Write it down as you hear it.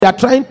They are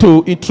trying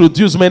to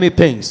introduce many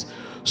things.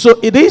 So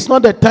it is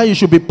not the time you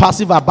should be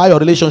passive about your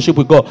relationship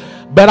with God.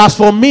 But as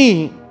for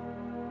me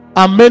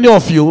and many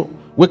of you,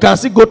 we can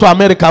still go to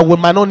America. We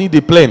might not need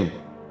a plane.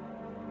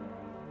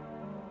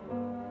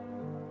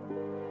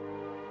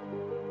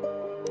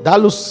 That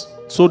looks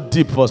so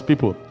deep for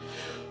people.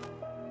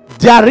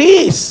 There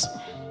is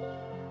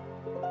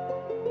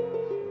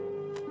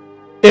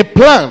a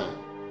plan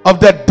of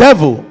the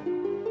devil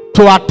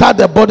to attack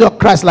the body of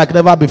Christ like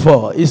never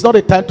before. It's not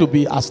a time to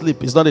be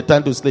asleep. It's not a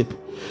time to sleep.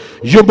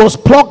 You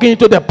must plug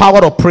into the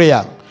power of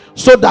prayer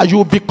so that you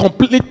will be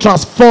completely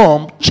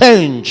transformed,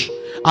 change,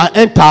 and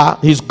enter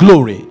his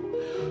glory.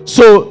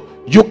 So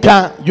you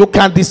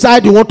can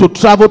decide you want to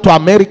travel to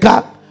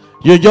America.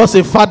 You just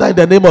say, Father, in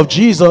the name of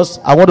Jesus,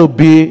 I want to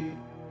be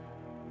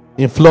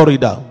in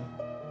Florida.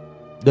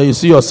 Then you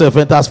see yourself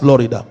enter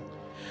Florida.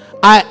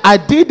 I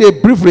did a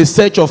brief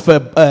research of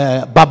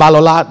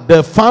Babalola,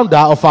 the founder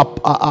of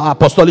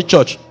Apostolic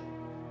Church.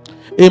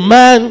 A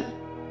man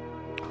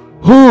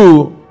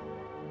who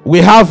we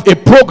have a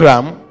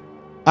program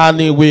and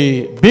he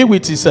will be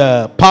with his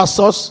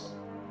pastors,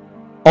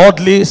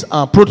 orderlies,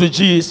 and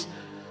proteges.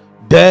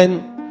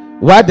 Then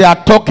while they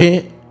are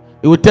talking,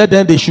 he will tell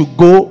them they should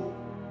go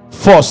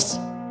first.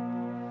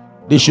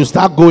 They should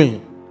start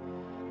going.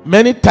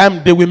 Many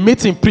times they will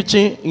meet him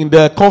preaching in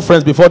the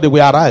conference before they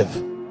will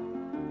arrive.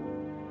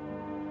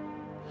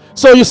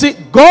 So you see,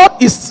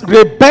 God is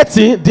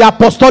rebirthing the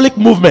apostolic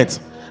movement.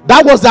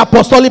 That was the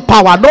apostolic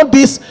power, not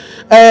this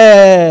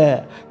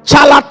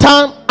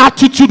charlatan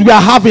attitude we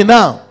are having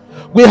now.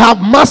 We have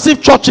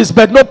massive churches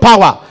but no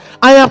power.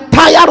 I am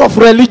tired of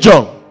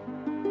religion.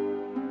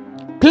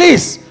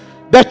 Please,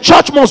 the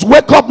church must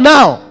wake up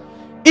now.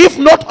 If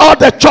not all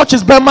the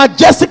churches, but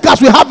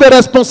Majesticas, we have a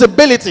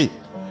responsibility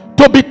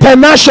to be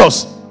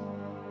tenacious.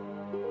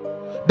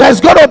 There's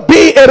going to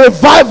be a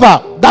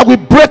revival that will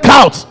break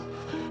out.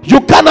 You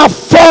can't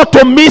afford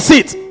to miss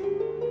it.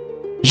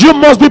 You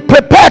must be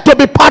prepared to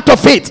be part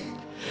of it.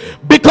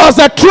 Because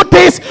the truth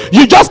is,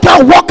 you just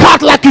can't walk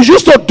out like you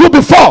used to do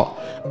before.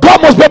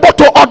 God must be able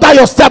to order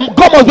your step.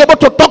 God must be able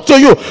to talk to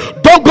you.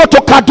 Don't go to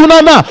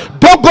Kaduna now.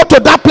 Don't go to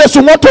that place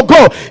you want to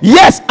go.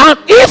 Yes, and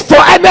if for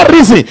any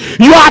reason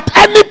you are at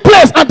any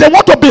place and they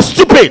want to be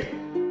stupid,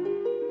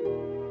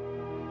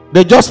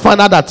 they just find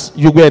out that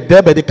you were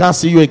there but they can't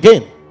see you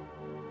again.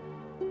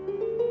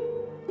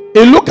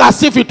 It looked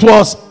as if it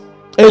was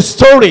a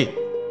story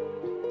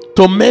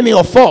to many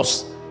of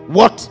us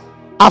what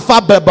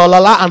Alpha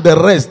Babalola and the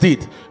rest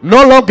did.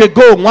 No long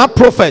ago, one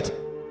prophet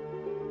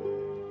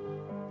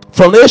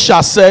from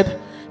Asia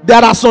said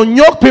there are some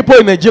young people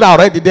in Nigeria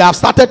already. They have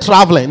started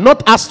traveling,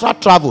 not astral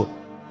travel.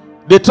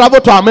 They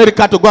travel to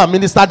America to go and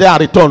minister there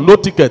and return. No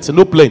tickets,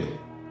 no plane.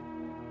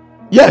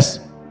 Yes.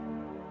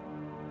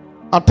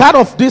 I'm tired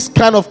of this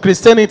kind of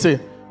Christianity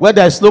where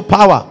there is no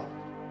power.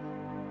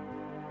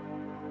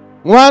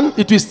 One,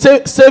 it will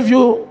save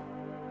you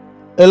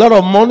a lot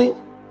of money.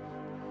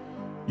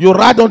 You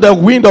ride on the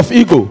wind of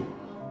ego.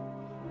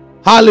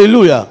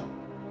 Hallelujah.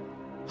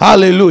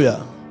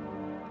 Hallelujah.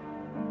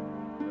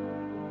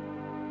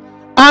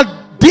 And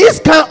this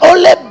can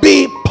only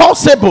be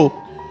possible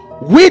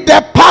with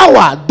the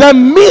power, the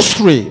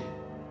mystery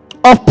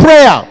of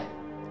prayer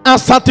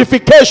and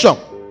sanctification.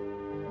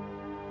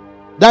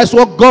 That's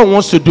what God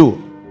wants to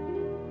do.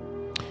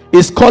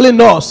 He's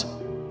calling us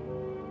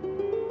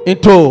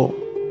into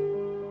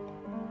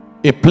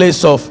a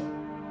place of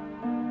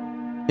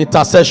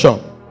intercession.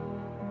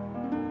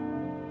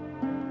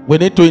 We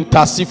need to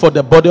intercede for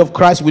the body of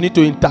Christ. We need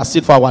to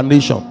intercede for our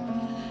nation.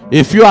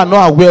 If you are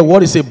not aware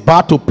what is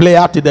about to play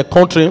out in the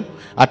country,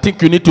 I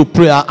think you need to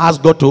pray and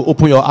ask God to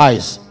open your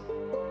eyes.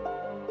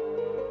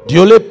 The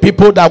only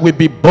people that will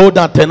be bold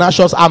and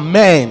tenacious are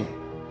men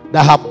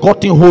that have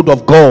gotten hold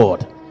of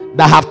God,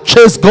 that have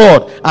chased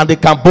God, and they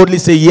can boldly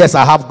say, yes,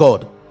 I have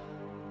God.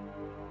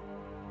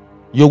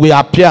 You will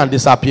appear and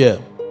disappear.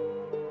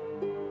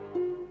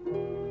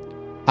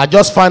 I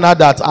just find out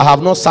that I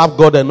have not served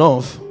God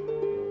enough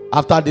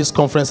after this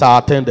conference I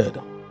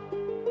attended.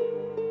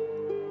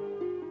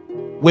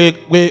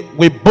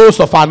 We boast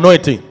of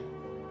anointing.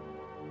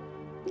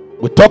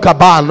 We talk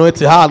about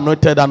anointing, how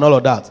anointed and all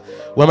of that.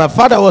 When my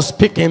father was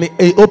speaking,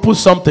 he opened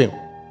something.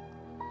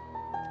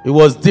 It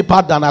was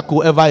deeper than I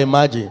could ever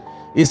imagine.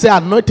 He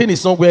said anointing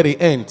is not where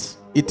it ends.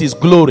 It is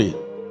glory.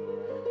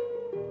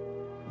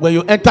 When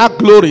you enter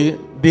glory,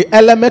 the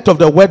element of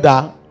the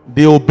weather,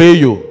 they obey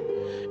you.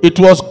 It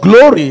was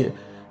glory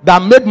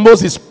that made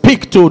Moses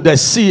speak to the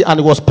sea and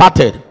it was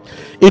parted.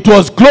 It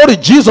was glory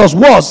Jesus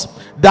was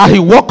that he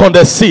walked on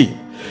the sea.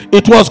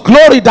 It was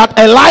glory that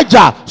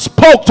Elijah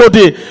spoke to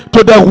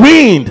the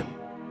wind.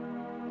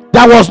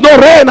 There was no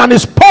rain and he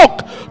spoke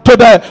to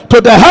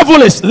the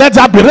heavens, let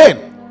there be rain.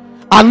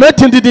 And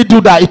nothing did he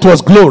do that. It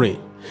was glory.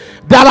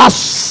 There are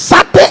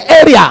certain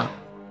areas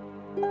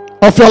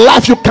of your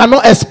life you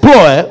cannot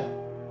explore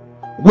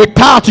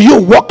without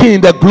you walking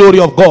in the glory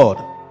of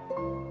God.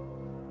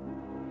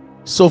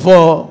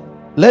 So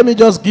let me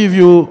just give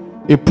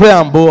you a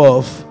preamble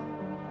of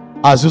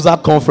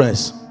Azusa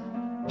Conference.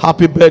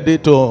 Happy birthday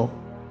to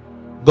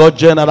God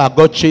General,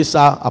 God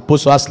Chaser,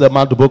 Apostle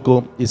Asleman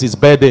Duboko, it's his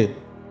birthday.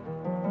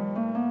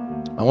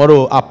 I want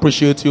to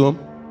appreciate you.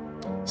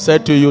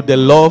 Said to you, the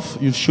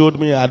love you showed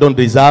me, I don't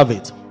deserve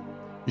it.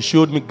 You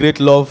showed me great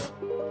love.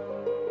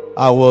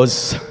 I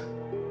was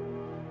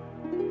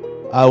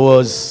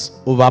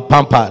over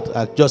pampered.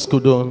 I just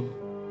couldn't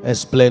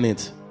explain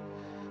it.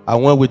 I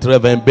went with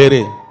Reverend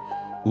Berry.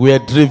 We were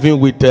driven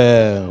with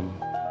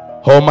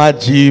Homer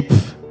Jeep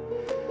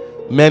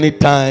many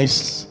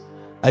times.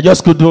 I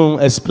just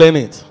couldn't explain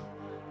it.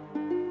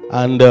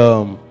 And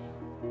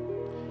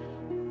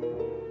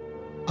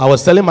I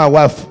was telling my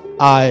wife,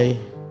 I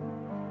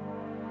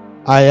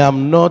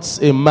am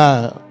not a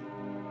man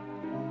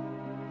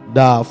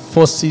that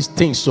forces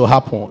things to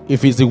happen.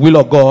 If it's the will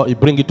of God, He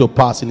bring it to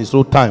pass in His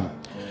own time.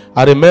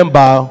 I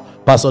remember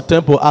Pastor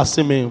Temple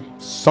asking me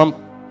some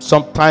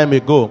time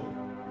ago,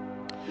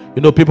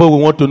 people will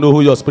want to know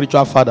who your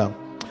spiritual father.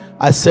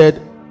 I said,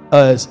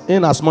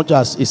 in as much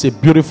as it's a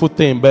beautiful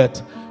thing,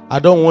 but I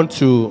don't want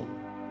to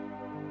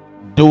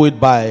do it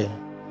by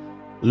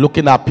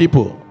looking at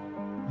people.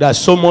 There's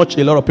so much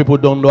a lot of people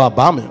don't know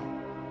about me.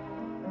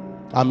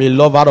 I'm a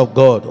lover of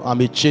God. I'm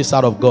a chaser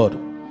of God.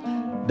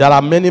 There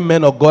are many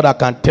men of God that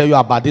can tell you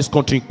about this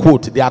country,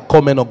 quote, they are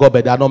called men of God,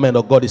 but they are not men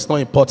of God. It's not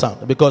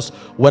important. Because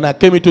when I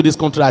came into this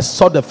country, I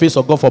saw the face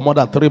of God for more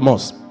than 3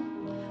 months.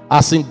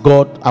 Asking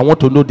God, I want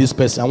to know this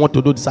person. I want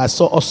to do this. I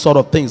saw all sort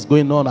of things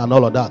going on and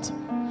all of that.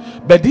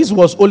 But this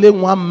was only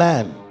one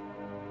man.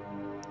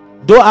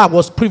 Though I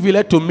was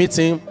privileged to meet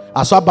him,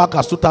 I saw back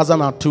as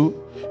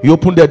 2002. He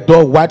opened the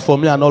door wide for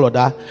me and all of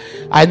that.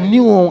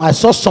 I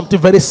saw something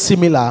very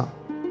similar,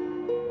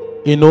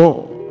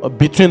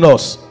 between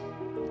us.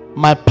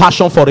 My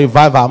passion for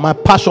revival, my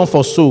passion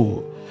for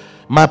soul,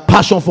 my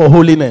passion for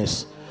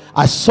holiness.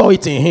 I saw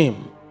it in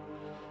him.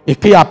 He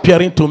kept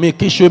appearing to me. He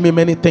kept showing me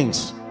many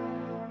things.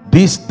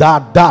 This,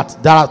 that.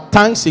 There are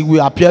times he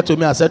will appear to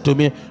me and said to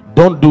me,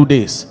 don't do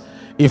this.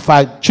 If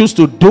I choose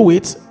to do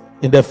it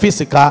in the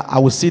physical, I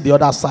will see the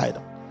other side.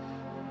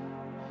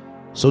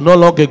 So not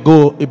long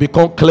ago, it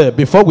became clear.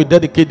 Before we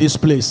dedicate this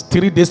place,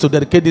 3 days to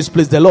dedicate this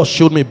place, the Lord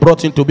showed me,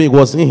 brought him to me. He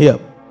was in here.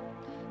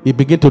 He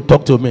began to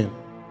talk to me.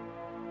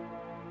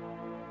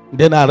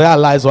 Then I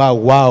realized,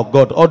 wow,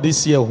 God, all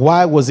this year,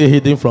 why was he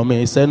hidden from me?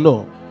 He said,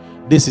 no,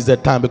 this is the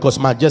time, because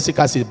my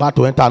Jessica is about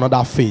to enter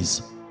another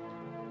phase.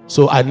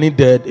 So I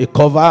needed a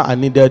cover. I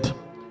needed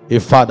a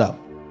father.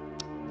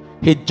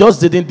 He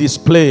just didn't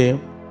display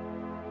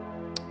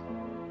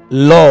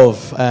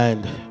love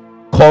and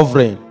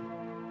covering.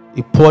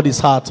 He poured his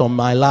heart on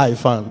my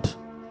life, and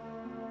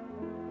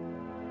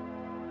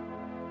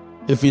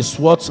if it's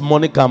what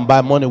money can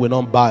buy, money will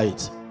not buy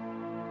it.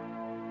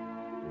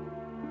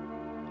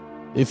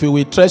 If it will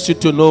interest you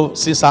to know,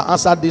 since I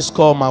answered this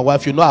call, my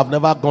wife, I've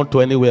never gone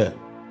to anywhere.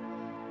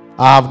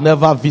 I have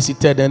never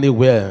visited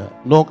anywhere.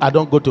 No, I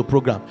don't go to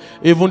program.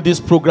 Even this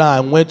program I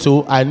went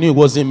to, I knew it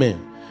wasn't me.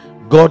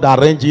 God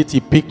arranged it. He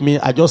picked me.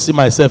 I just see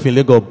myself in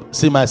Lagos,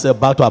 see myself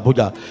back to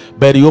Abuja.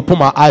 But he opened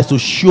my eyes to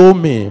show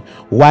me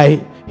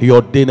why he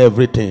ordained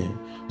everything.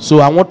 So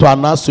I want to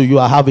announce to you,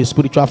 I have a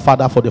spiritual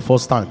father for the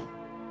first time.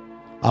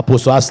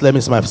 Apostle Aslem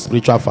is my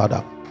spiritual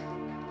father.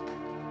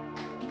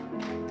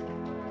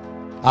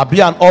 I've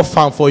been an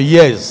orphan for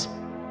years.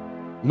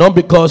 Not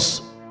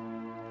because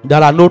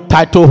there are no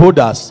title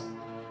holders.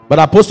 But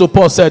Apostle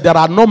Paul said there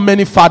are not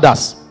many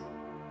fathers,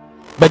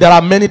 but there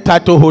are many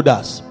title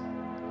holders.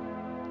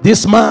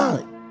 This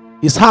man,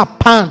 his heart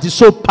pants, his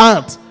soul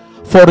pants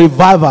for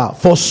revival,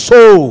 for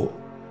soul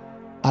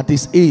at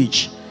his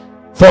age.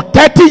 For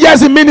 30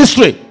 years in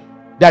ministry,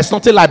 there's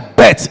nothing like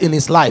birth in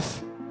his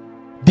life.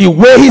 The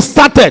way he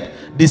started,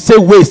 the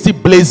same way is still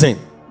blazing.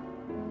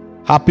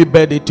 Happy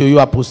birthday to you,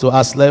 Apostle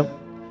Aslem.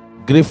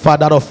 Great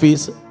father of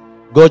his,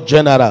 God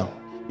General.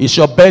 It's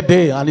your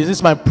birthday, and it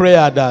is my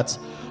prayer that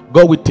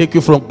God will take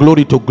you from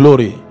glory to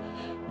glory.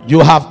 You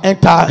have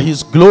entered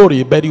his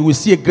glory, but you will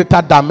see a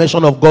greater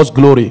dimension of God's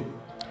glory.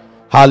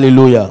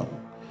 Hallelujah.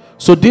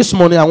 So this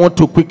morning I want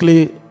to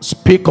quickly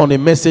speak on a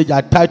message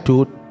I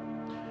titled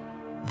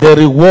The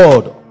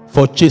Reward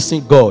for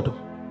Chasing God.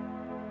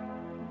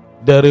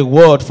 The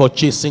reward for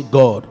chasing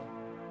God.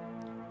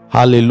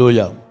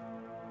 Hallelujah.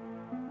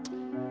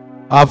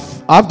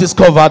 I've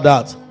discovered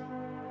that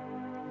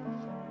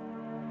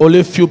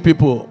only few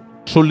people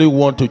truly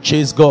want to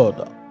chase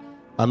God,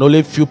 and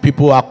only few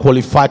people are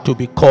qualified to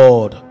be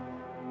called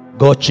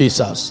God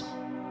chasers.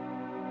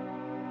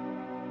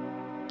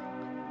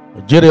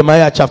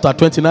 Jeremiah chapter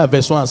 29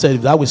 verse 1 says,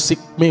 if thou will seek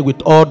me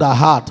with all thy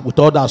heart, with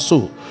all thy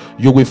soul,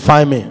 you will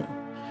find me.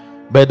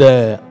 But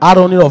the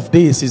irony of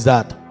this is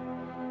that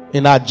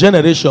in our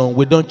generation,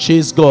 we don't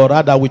chase God,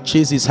 rather we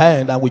chase his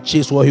hand and we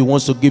chase what he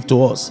wants to give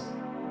to us.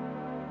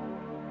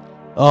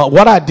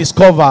 What I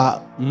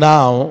discover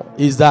now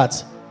is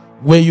that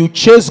when you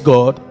chase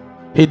God,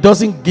 he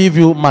doesn't give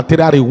you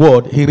material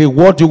reward. He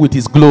rewards you with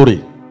his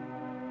glory.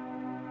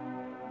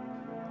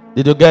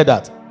 Did you get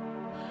that?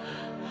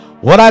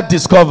 What I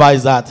discover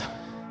is that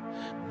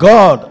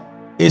God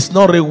is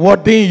not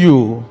rewarding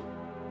you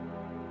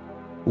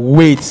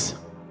with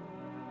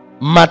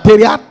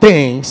material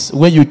things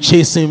when you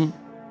chase him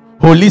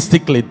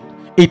holistically,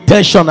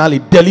 intentionally,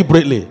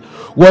 deliberately.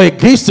 What it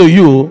gives to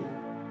you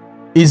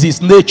is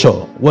his nature.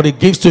 What it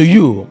gives to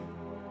you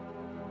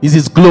is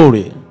his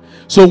glory.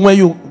 So when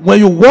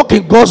you walk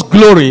in God's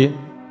glory,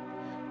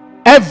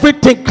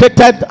 everything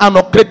created and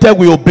uncreated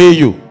will obey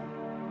you.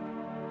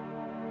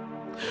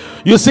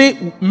 You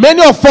see,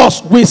 many of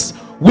us we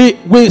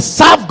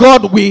serve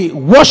God, we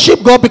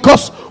worship God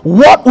because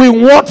what we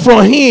want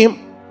from him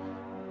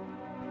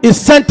is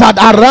centered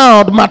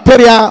around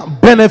material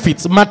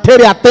benefits,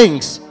 material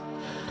things.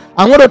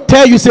 I want to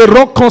tell you, it's a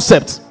wrong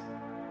concept.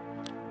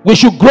 We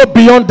should grow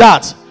beyond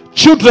that.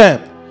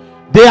 Children,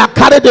 they are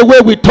carried away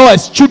with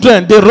toys.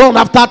 Children, they run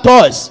after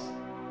toys.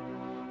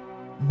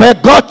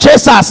 But God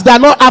chases us. They are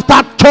not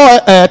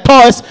after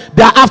toys.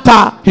 They are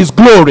after his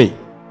glory.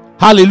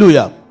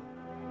 Hallelujah.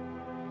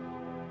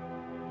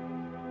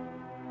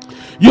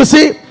 You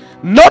see,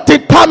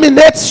 nothing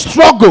terminates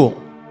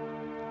struggle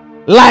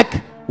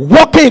like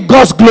walking in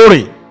God's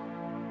glory.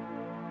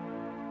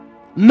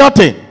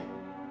 Nothing.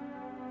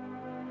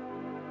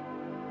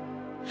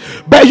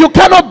 But you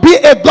cannot be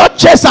a God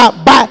chaser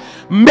by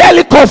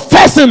merely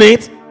confessing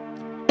it.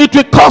 It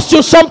will cost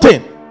you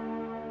something.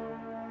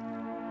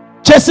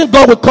 Chasing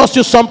God will cost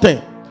you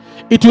something.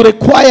 It will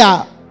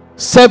require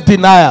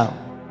self-denial.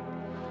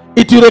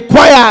 It will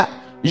require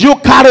you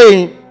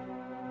carrying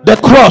the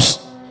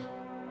cross.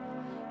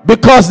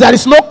 Because there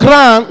is no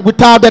crown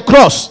without the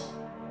cross.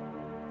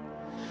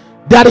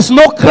 There is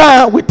no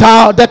crown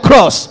without the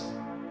cross.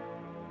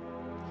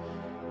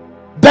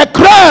 The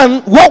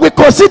crown, what we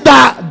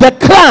consider the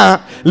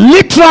crown,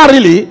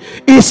 literally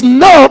is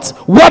not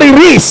what it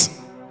is.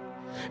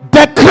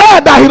 The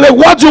crown that he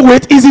rewards you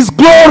with is his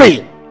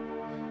glory.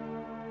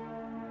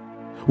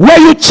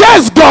 When you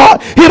chase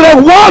God, he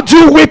rewards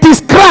you with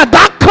his crown.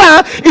 That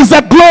crown is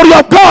the glory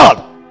of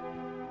God.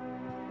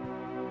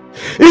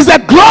 It's the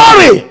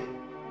glory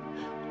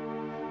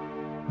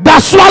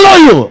that swallow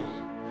you.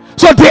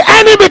 So the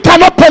enemy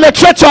cannot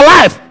penetrate your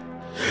life.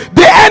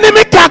 The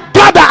enemy can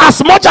gather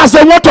as much as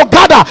they want to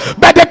gather,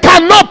 but they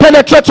cannot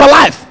penetrate your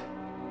life.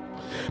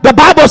 The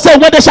Bible says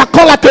when they shall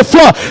come like a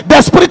flood,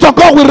 the Spirit of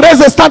God will raise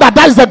a standard.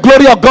 That is the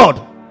glory of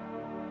God.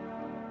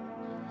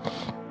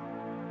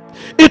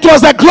 It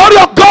was the glory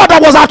of God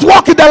that was at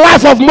work in the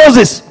life of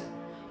Moses.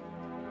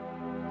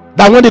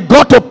 That when he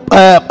got to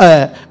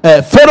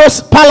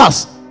Pharaoh's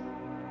palace,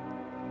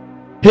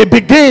 he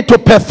began to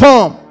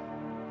perform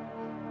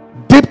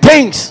deep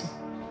things.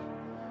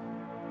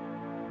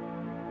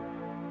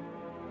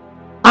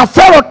 And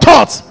Pharaoh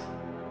thought,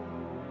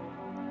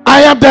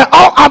 I am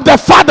the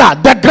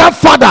father, the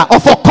grandfather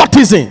of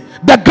occultism,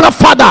 the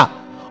grandfather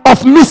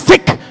of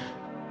mystic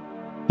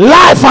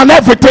life and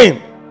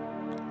everything.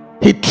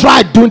 He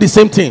tried doing the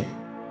same thing.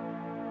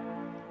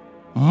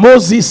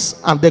 Moses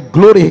and the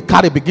glory he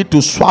carried began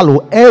to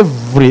swallow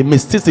every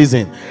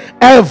mysticism,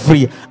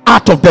 every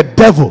art of the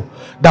devil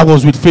that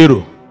was with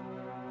Pharaoh.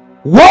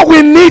 What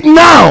we need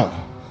now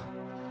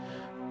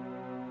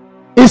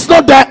is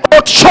not the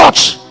old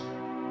church,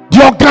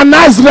 the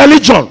organized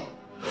religion.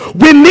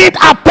 We need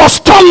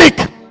apostolic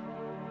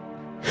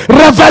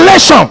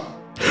revelation.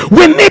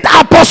 We need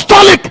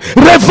apostolic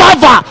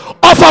revival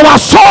of our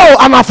soul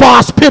and of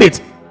our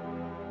spirit.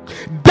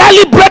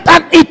 Deliberate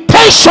and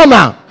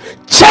intentional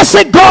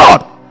chasing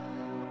God.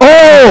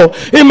 Oh,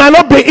 it might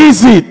not be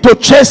easy to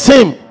chase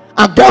him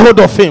and get hold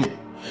of him,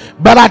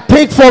 but I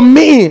think for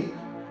me,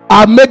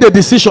 I made the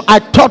decision. I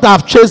thought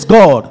I've chased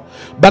God,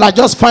 but I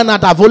just find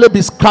out I've only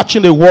been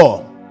scratching the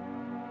wall.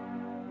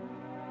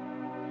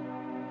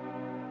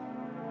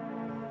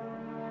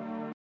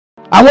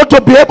 I want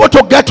to be able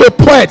to get to a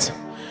point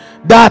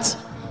that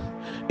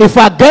if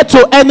I get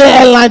to any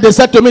airline, they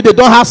said to me they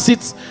don't have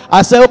seats,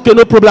 I say okay,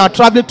 no problem, I'm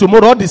traveling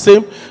tomorrow, all the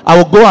same, I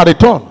will go and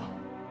return.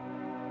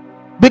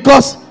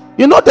 Because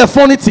you know the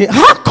funny thing,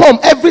 how come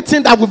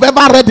everything that we've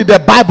ever read in the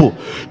Bible,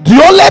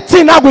 the only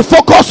thing that we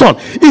focus on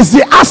is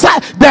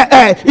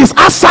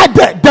outside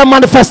the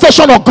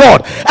manifestation of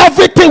God?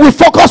 Everything we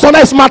focus on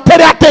is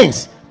material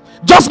things,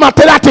 just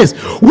material things.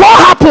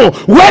 What happened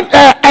when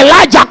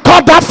Elijah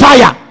caught that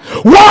fire?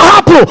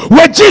 What happened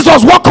when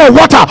Jesus walked on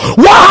water?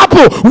 What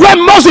happened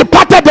when Moses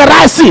parted the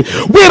Red Sea?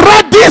 We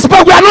read this,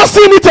 but we are not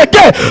seeing it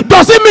again.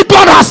 Does it mean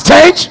God has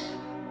changed?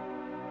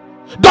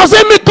 Does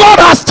it mean God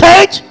has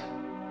changed?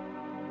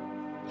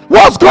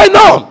 What's going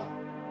on?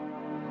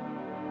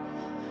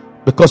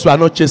 Because we are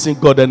not chasing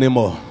God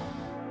anymore.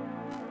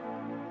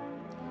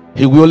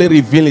 He will only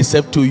reveal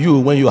himself to you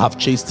when you have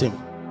chased him.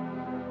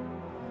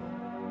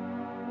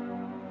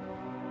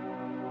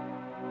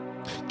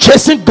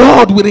 Chasing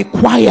God will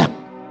require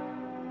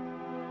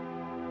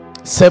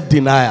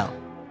self-denial.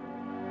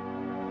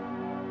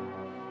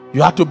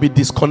 You have to be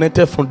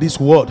disconnected from this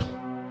world.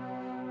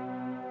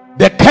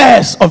 The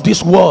cares of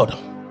this world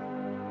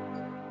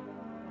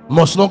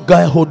must not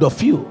get hold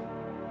of you,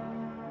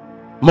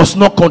 must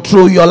not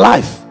control your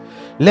life.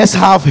 Let's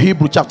have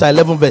Hebrews chapter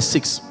 11 verse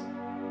 6.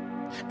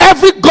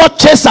 Every God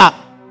chaser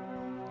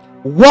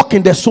walk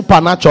in the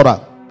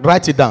supernatural.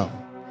 Write it down.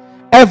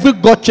 Every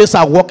God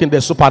chaser walk in the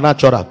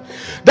supernatural.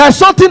 There's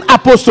something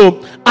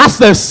Apostle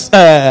Asles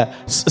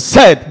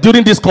said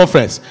during this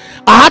conference.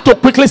 I had to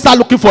quickly start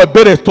looking for a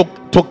beret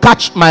to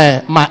catch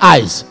my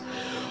eyes,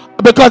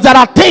 because there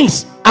are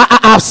things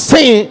I've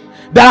seen.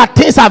 There are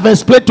things I've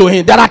explained to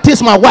him. There are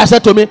things my wife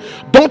said to me.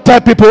 Don't tell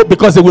people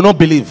because they will not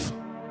believe.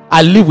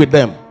 I live with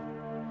them.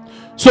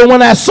 So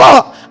when I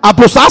saw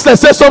Apostle Asles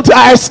say something,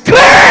 I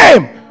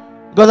screamed,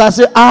 because I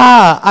said,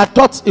 I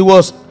thought it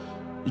was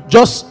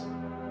just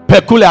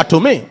peculiar to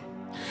me.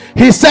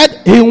 He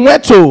said he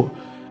went to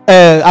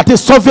I think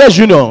Soviet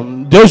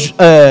Union, those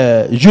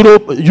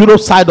Europe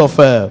side of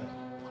the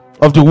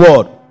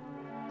world.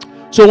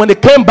 So when he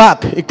came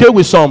back, he came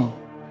with some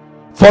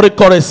foreign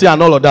currency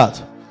and all of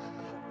that.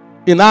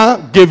 He now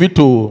gave it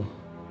to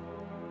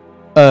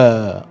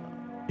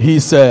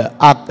his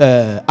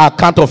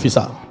account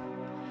officer.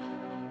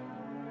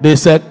 They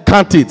said,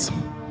 count it.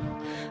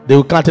 They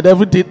will count it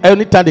every day.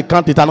 Anytime they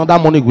count it, another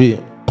money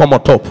will come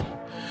on top.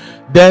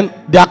 Then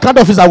the account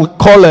officer will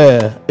call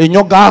a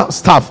younger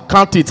staff,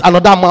 count it,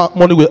 another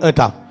money will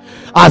enter.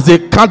 As they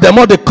count, the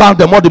more they count,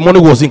 the more the money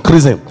was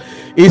increasing.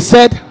 He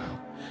said,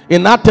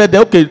 in that time,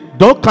 okay,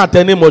 don't count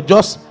anymore,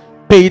 just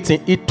pay it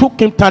in. It took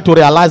him time to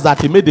realize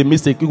that he made a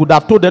mistake. He would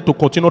have told them to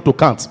continue to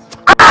count.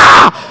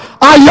 I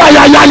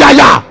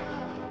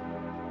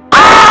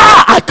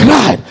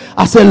cried.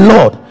 I said,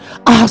 Lord,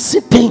 I have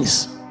seen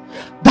things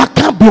that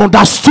can't be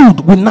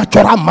understood with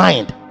natural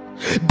mind.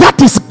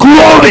 That is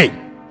glory.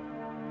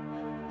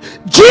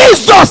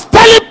 Jesus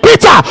telling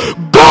Peter,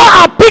 go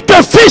and pick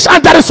a fish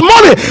and there is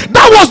money.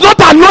 That was not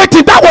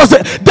anointing. That was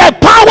the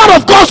power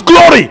of God's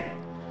glory.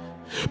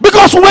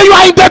 Because when you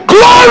are in the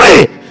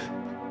glory,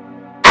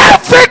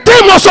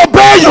 everything must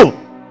obey you.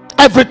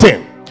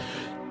 Everything.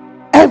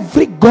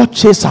 Every God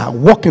chaser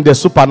walk in the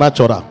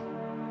supernatural.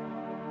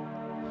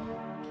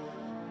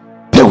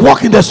 They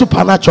walk in the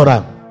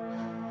supernatural.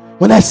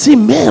 When I see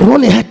men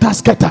running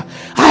head-to-scatter,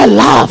 I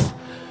laugh.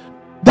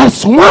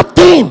 That's one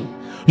thing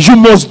you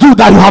must do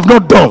that you have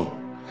not done.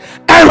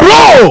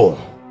 Enroll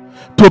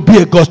to be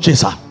a God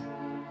chaser,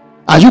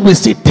 and you will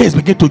see things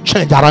begin to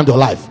change around your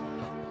life.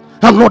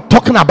 I'm not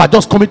talking about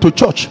just coming to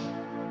church.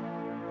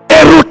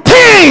 A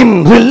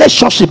routine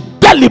relationship,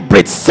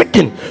 deliberate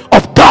seeking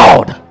of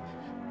God.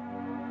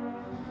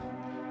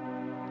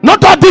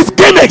 Not all these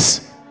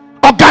gimmicks,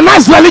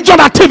 organized religion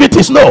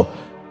activities. No,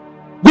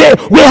 we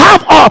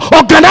have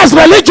organized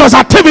religious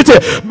activity,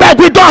 but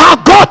we don't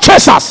have God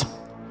chasers.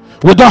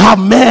 We don't have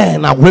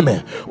men and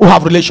women who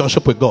have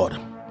relationship with God.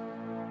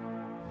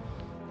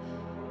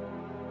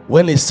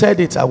 When he said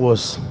it, I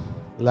was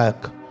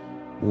like,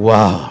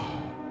 wow.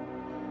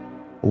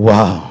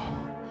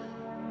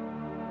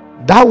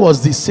 That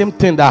was the same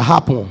thing that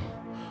happened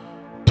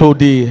to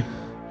the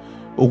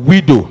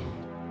widow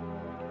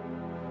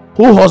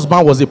whose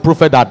husband was a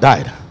prophet that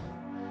died.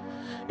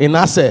 And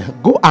I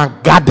said, go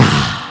and gather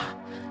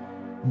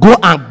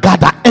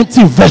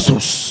empty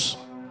vessels.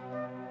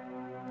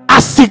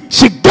 As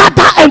she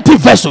gathered empty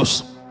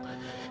vessels,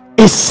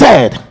 he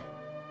said,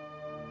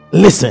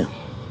 listen,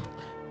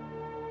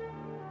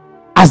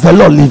 as the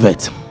Lord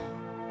liveth,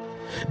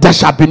 there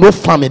shall be no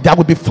famine. There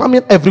will be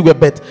famine everywhere,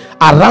 but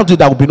around you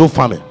there will be no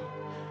famine.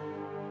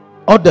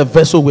 All the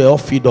vessels were all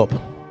filled up.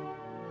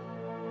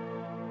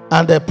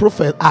 And the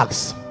prophet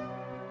asked,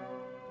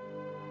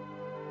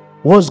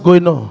 what's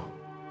going on?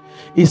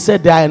 He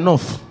said, there are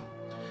enough.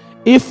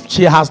 If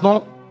she has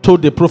not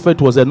told the prophet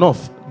it was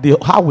enough,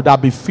 how would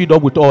that be filled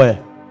up with oil?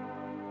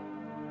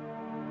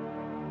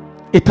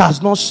 It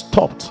has not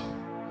stopped.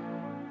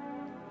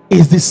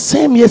 It's the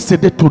same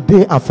yesterday,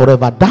 today, and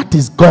forever. That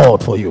is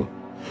God for you.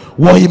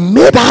 What he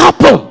made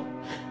happen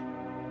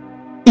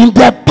in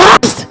the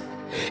past,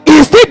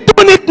 he's still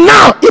doing it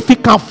now. If he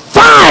can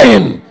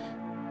find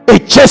a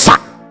chaser,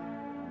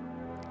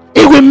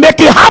 he will make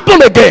it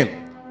happen again.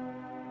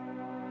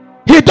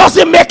 He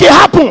doesn't make it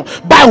happen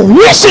by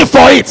wishing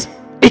for it.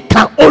 It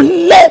can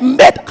only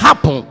make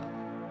happen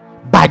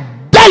by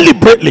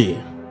deliberately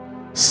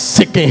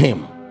seeking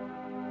him.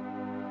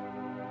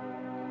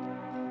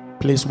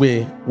 Please,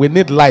 we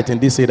need light in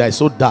this area. It's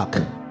so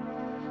dark.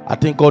 I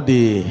think all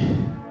the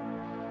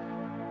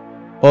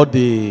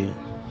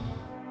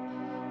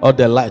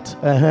light.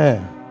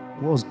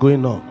 What's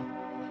going on?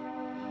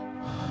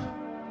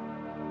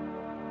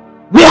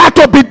 We have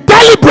to be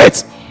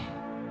deliberate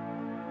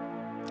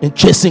in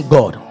chasing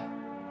God.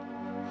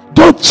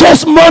 Don't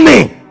chase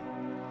money.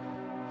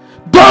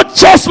 Don't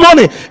chase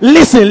money.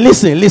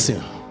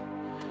 Listen.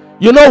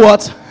 You know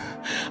what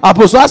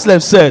Apostle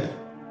Asles said?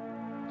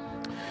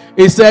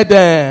 He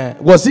said,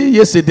 was it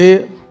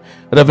yesterday?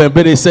 Reverend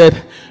Benny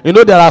said, you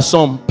know, there are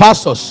some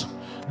pastors,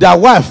 their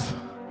wife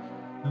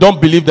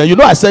don't believe them. You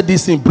know, I said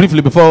this thing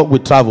briefly before we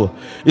travel.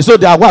 He said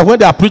their wife, when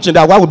they are preaching,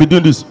 their wife will be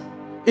doing this.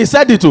 He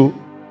said it too.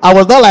 I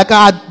was not like,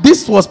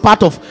 this was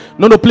part of,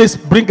 no, please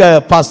bring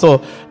a pastor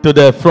to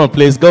the front,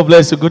 please. God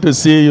bless you. Good to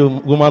see you,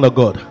 woman of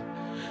God.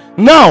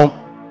 Now,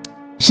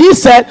 she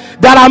said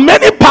there are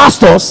many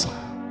pastors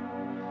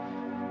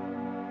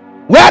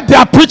where they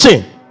are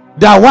preaching,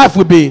 their wife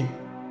will be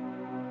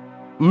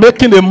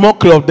making a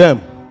mockery of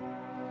them,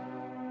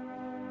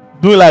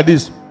 doing like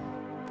this.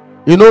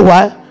 You know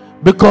why?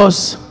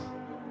 Because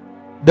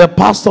the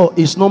pastor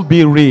is not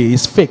being real,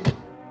 it's fake.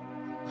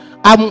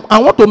 I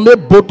want to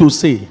make bold to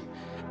say,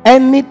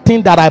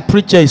 anything that I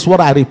preach is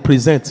what I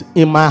represent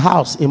in my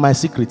house, in my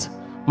secret.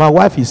 My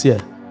wife is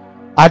here.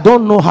 I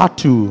don't know how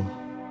to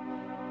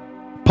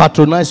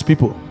patronize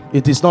people.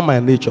 It is not my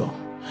nature.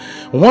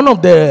 One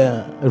of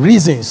the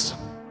reasons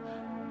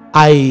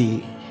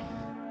I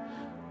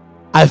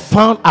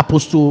found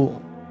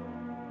Apostle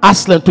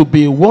Aslan to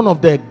be one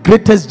of the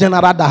greatest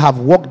generals that have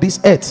walked this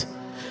earth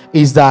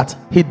is that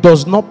he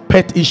does not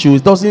pet issues. He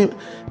doesn't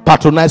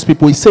patronize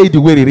people. He say it the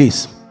way it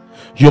is.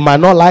 You might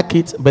not like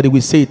it, but he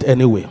will say it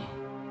anyway.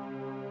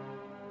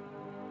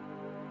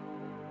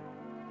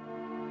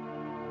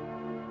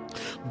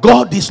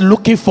 God is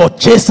looking for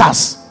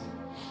chasers.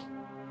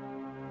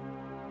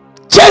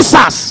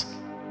 Chasers.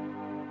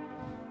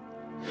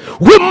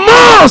 We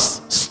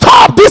must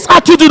stop this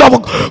attitude of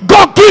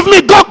God give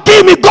me, God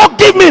give me, God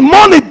give me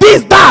money,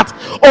 this, that.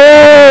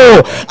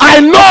 Oh, I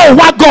know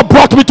why God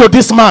brought me to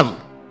this man.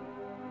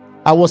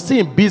 I was still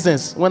in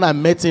business when I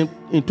met him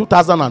in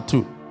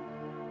 2002.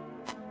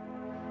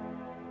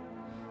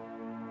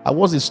 I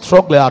wasn't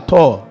struggling at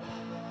all.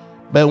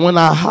 But when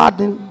I heard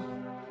him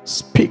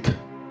speak,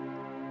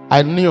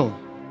 I knew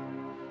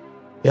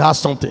he has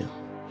something.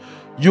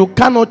 You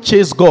cannot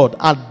chase God,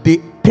 and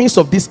the things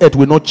of this earth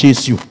will not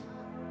chase you.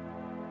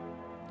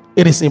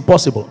 It is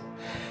impossible.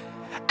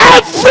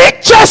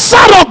 Every chaser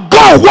of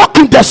God walks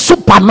in the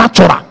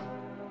supernatural.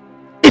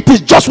 It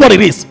is just what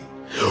it is.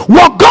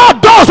 What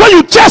God does when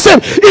you chase him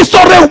is to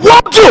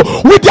reward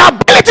you with the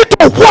ability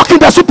to walk in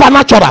the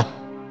supernatural.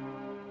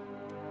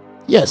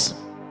 Yes.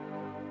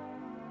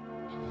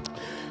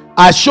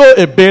 I show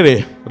a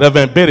Berry,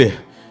 Reverend Berry,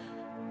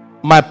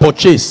 my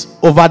purchase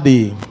over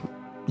the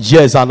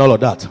years and all of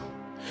that.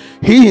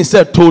 He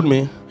himself told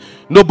me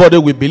nobody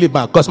will believe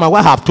me, because my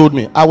wife have told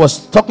me. I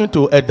was talking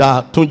to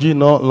Eda Tunji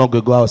not long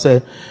ago. I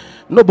said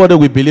nobody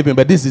will believe me,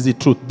 but this is the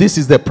truth. This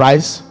is the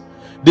price.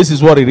 This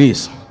is what it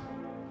is.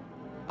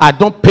 I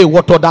don't pay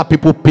what other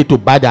people pay to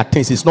buy their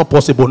things. It's not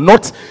possible.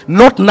 Not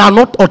now,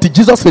 not until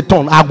Jesus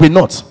return. I will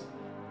not.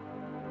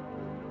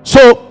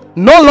 So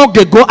not long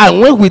ago, I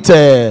went with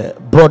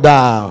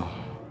Brother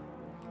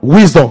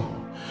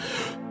Wisdom,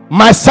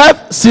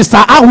 myself, Sister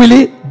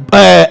Awili,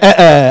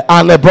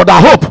 and Brother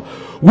Hope.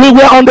 We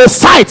were on the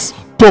site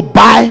to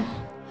buy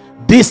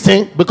this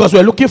thing because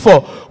we're looking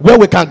for where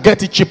we can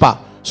get it cheaper.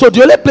 So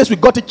the only place we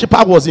got it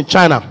cheaper was in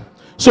China.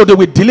 So they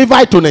will deliver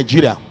it to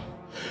Nigeria.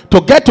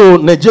 To get to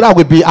Nigeria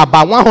will be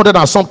about 100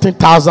 and something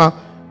thousand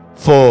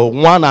for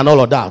one and all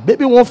of that.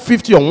 Maybe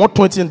 150 or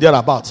 120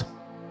 thereabout.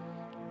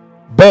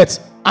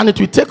 And it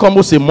will take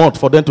almost a month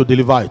for them to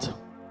deliver it.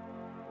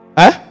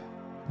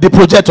 The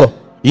projector.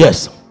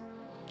 Yes.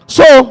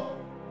 So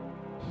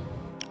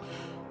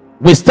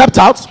we stepped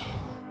out.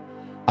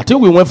 I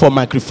think we went for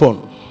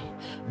microphone.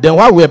 Then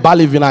while we were about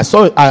leaving,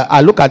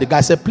 I look at the guy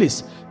and said,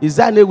 please, is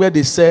there anywhere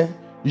they say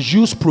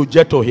use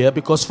projector here?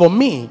 Because for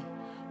me,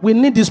 we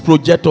need this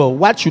projector.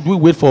 Why should we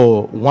wait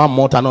for 1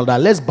 month and all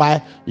that? Let's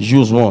buy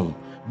use one.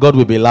 God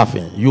will be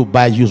laughing. You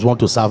buy use one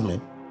to serve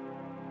me.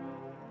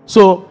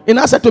 So he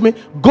now said to me,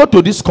 go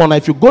to this corner.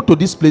 If you go to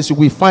this place, you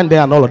will find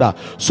there and all of that.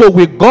 So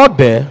we got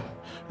there.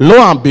 Lo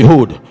and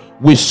behold,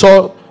 we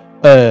saw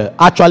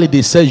actually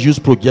they say use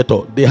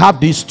projector. They have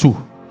these two.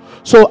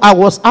 So I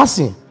was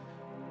asking,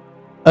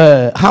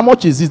 how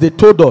much is this? They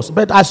told us.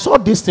 But I saw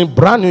this thing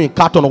brand new in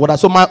carton or whatever.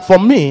 So for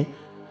me,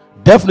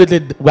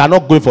 definitely we are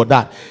not going for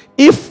that.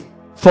 If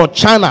from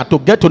China to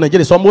get to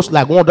Nigeria, it's almost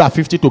like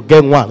 150 to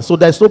get one. So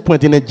there's no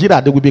point in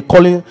Nigeria. They will be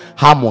calling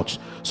how much.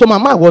 So my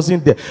mind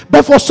wasn't there.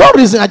 But for some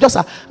reason,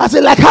 I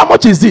said, like, how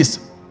much is this?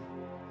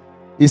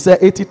 He said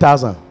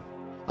 80,000.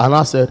 And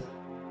I said,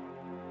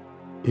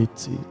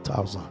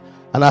 80,000.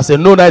 And I said,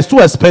 no, it's too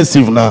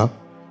expensive now.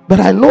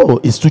 But I know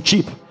it's too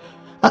cheap.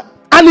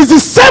 And it's the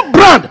same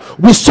brand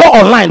we saw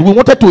online. We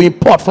wanted to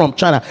import from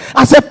China.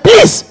 I said,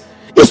 please,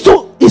 it's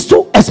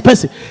too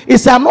expensive. He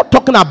said, I'm not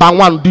talking about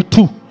one, the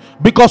two.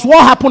 Because what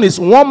happened is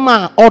one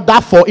man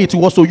ordered for it. He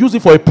was to use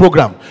it for a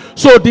program.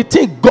 So the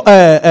thing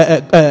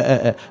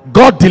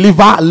got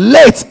delivered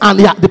late, and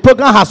the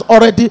program has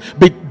already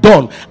been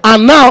done.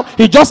 And now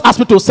he just asked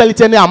me to sell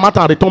it any amount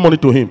and return money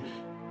to him.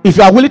 If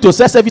you are willing to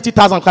sell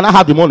 70,000, can I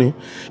have the money?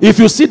 If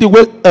you see the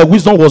way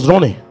Wisdom was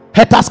running,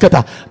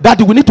 scatter,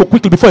 Daddy, we need to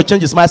quickly before he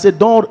changes mind. I said,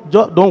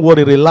 don't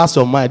worry, relax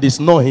your mind. It's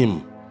not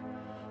him.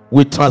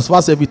 We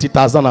transferred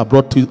 70,000 and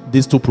brought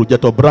these two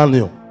projectors brand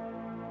new.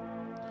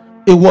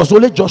 It was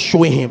only just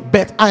showing him.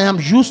 But I am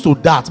used to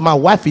that. My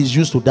wife is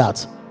used to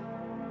that.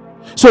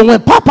 So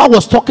when Papa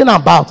was talking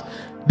about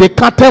the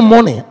cartel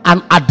money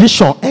and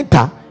addition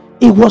enter,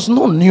 it was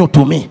not new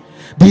to me.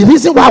 The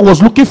reason why I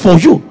was looking for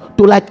you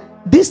to like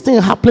this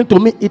thing happening to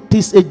me, it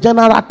is a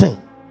general thing.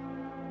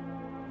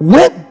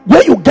 When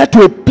you get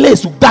to a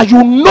place that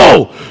you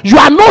know you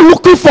are not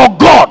looking for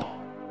God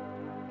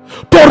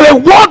to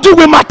reward you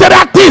with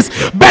material things,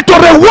 but to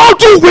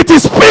reward you with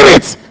His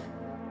Spirit.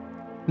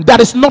 There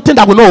is nothing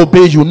that will not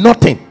obey you.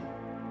 Nothing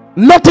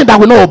that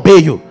will not obey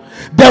you.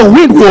 The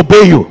wind will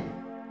obey you.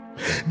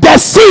 The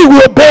sea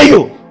will obey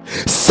you.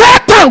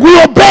 Satan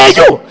will obey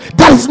you.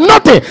 There is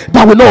nothing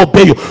that will not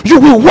obey you. You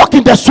will walk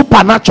in the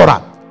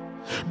supernatural.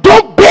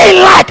 Don't be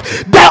like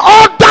the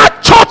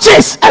other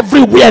churches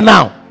everywhere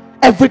now.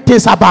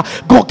 Everything's about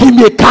God give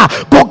me a car,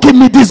 God give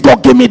me this,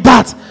 God give me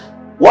that.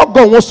 What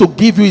God wants to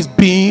give you is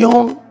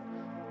beyond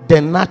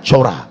the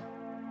natural.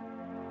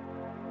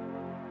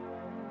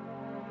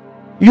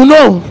 You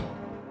know,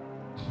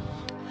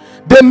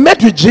 they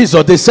met with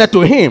Jesus. They said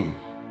to him,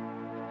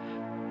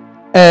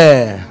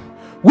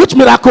 which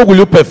miracle will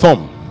you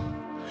perform?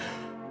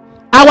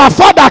 Our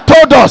father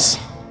told us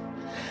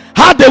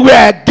how they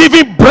were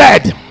giving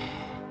bread.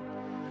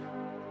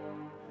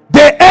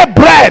 They ate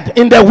bread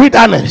in the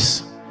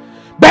wilderness.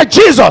 But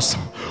Jesus,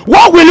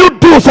 what will you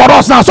do for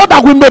us now so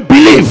that we may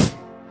believe?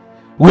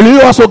 Will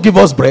you also give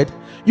us bread?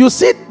 You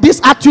see,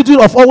 this attitude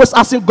of always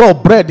asking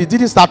God bread, it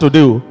didn't start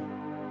today.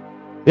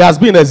 It has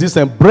been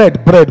existing.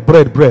 Bread.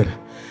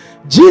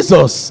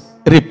 Jesus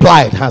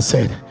replied and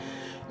said,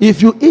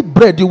 if you eat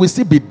bread, you will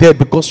still be dead,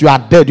 because you are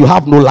dead. You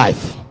have no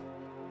life.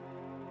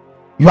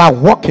 You are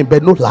walking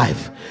but no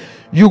life.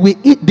 You will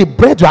eat the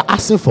bread you are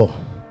asking for.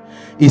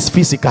 Is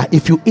physical.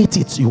 If you eat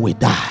it, you will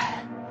die.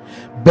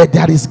 But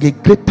there is a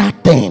greater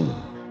thing,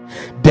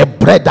 the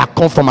bread that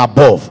comes from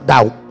above,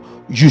 that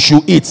you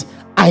should eat.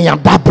 I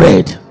am that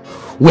bread.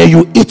 Where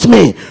you eat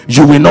me,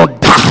 you will not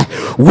die.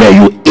 Where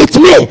you eat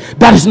me,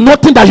 there is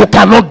nothing that you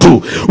cannot do.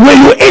 Where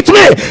you eat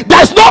me,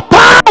 there is no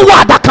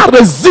power that can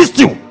resist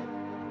you.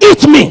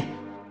 Eat me.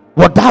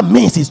 What that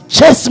means is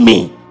chase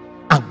me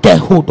and get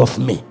hold of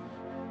me.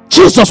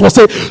 Jesus will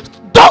say,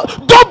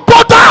 don't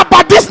bother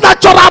about this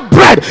natural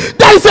bread.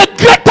 There is a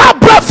greater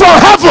bread from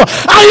heaven.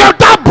 I am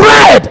that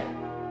bread.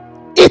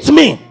 Eat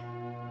me.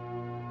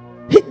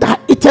 He that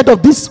eateth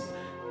of this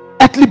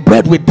earthly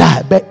bread will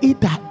die, but he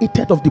that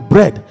eateth of the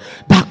bread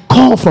that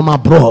come from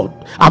above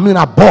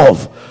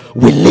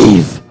will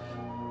live.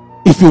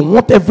 If you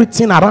want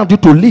everything around you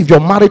to live, your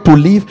marriage to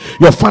live,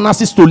 your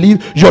finances to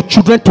live, your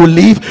children to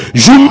live,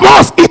 you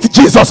must eat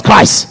Jesus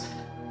Christ.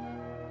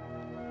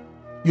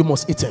 You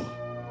must eat him.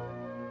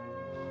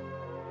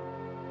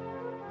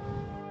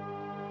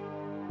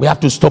 We have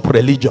to stop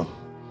religion.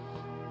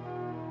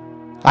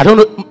 I don't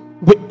know.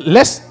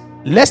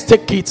 Let's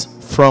take it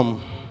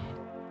from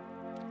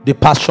the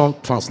Passion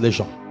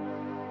Translation.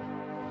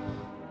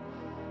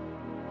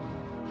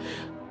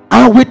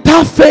 And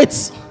without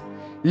faith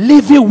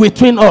living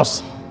within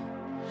us,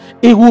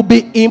 it will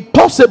be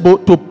impossible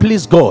to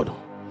please God.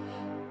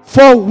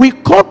 For we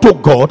come to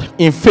God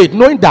in faith,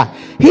 knowing that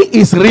he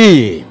is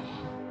real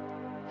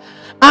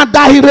and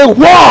that he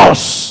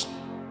rewards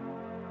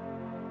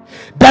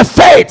the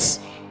faith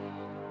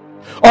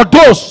of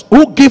those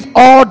who give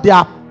all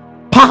their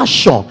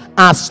passion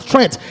and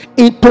strength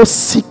into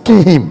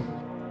seeking him.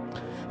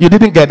 You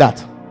didn't get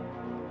that?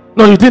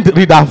 No, you didn't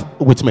read that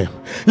with me.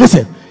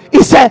 Listen,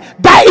 he said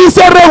there is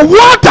a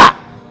rewarder.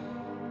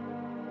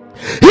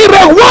 He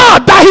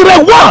reward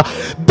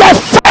the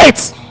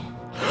faith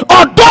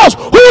of those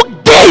who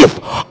give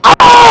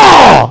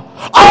all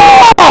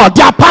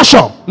their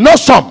passion, not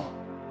some.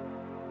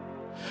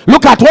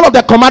 Look at one of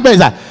the commandments,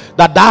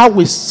 that thou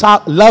will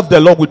love the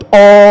Lord with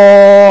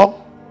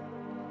all,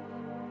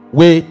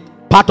 with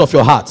part of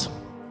your heart,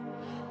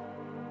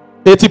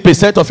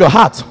 80% of your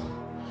heart,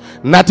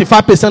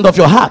 95% of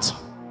your heart.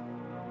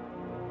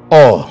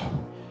 Or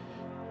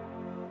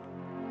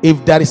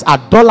if there is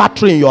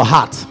idolatry in your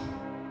heart,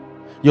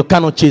 you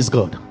cannot chase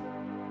God.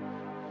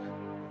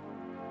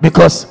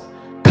 Because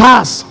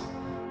cars,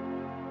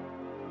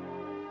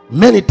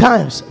 many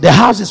times the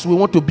houses we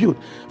want to build,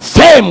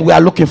 fame we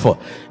are looking for,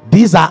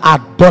 these are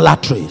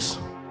idolatries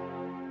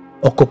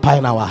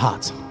occupying our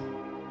heart.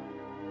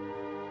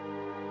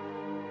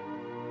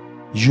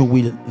 You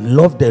will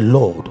love the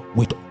Lord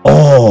with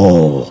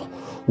all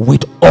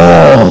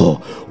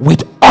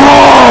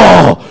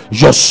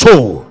your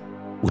soul,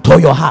 with all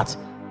your heart,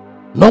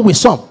 not with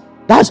some.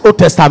 That's Old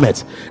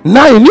Testament.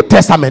 Now in New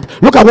Testament,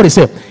 look at what he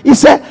said. He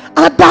said,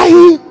 and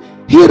that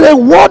he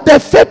reward the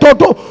faith of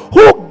those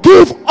who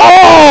give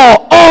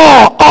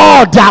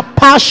all their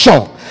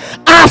passion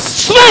and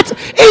strength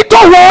into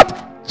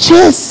what?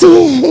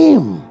 Chasing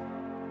him.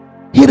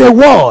 He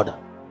reward.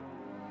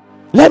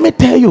 Let me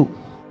tell you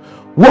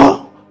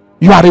what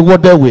you are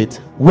rewarded with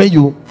when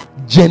you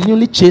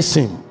genuinely chase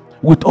him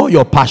with all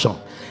your passion.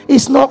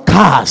 It's not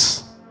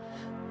cars,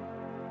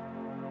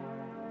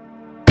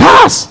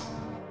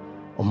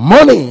 or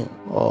money,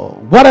 or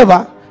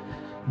whatever.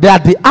 They are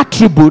the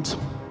attribute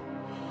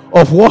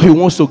of what he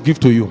wants to give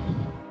to you.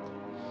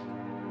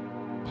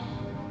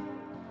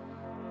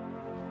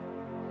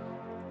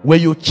 When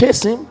you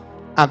chase him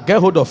and get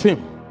hold of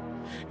him,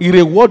 he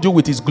rewards you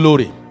with his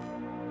glory.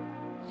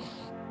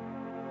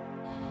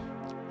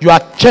 You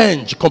are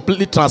changed,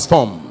 completely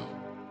transformed.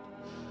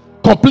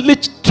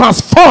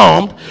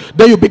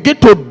 Then you begin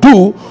to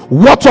do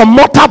what your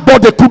mortal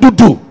body couldn't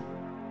do.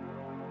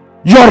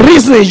 Your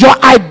reasoning, your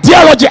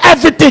ideology,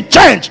 everything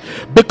changed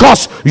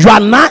because you are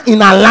now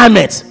in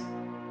alignment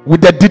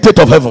with the dictate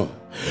of heaven.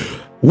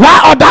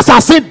 Where others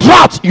are seeing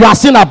drought, you are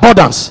seeing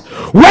abundance.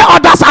 Where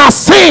others are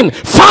seeing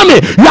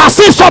famine, you are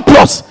seeing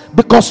surplus,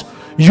 because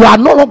you are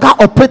no longer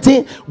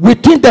operating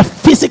within the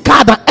physical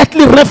and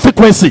earthly realm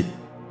frequency.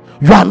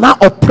 You are now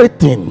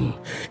operating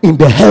in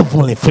the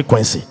heavenly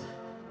frequency,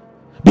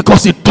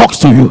 because he talks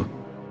to you,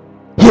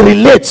 he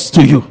relates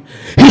to you,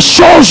 he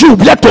shows you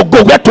where to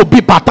go, where to be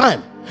part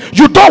time.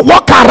 You don't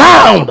walk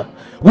around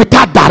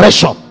without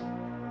direction.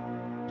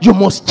 You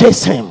must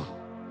chase him.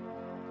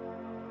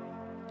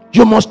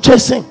 You must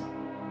chase him.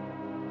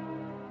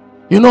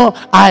 You know,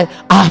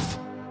 I've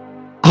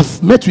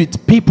met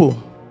with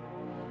people,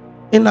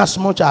 in as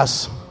much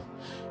as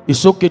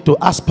it's okay to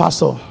ask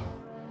pastor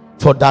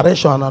for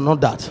direction and all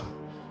that.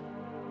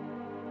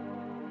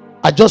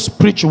 I just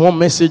preached one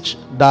message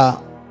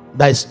that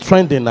is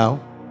trending now.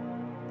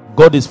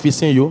 God is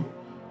fixing you.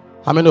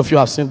 How many of you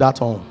have seen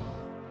that on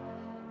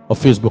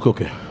Facebook?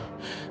 Okay.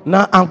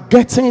 Now I'm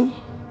getting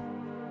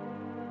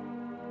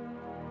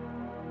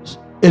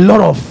a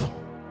lot of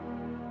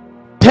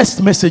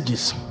text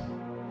messages,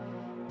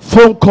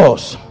 phone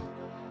calls.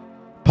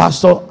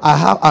 Pastor,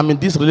 I'm in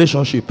this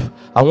relationship.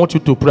 I want you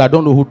to pray. I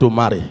don't know who to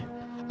marry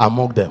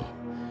among them.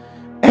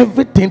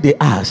 Everything they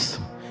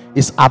ask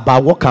is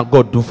about what can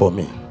God do for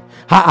me,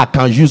 how I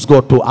can use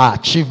God to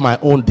achieve my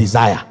own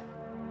desire.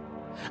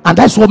 And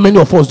that's what many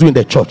of us do in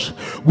the church.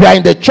 We are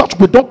in the church,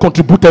 we don't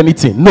contribute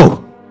anything.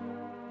 No,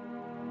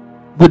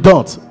 we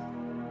don't.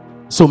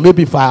 So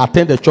maybe if I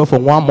attend the church for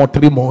 1 month,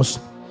 3 months,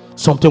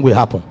 something will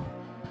happen.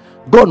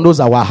 God knows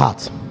our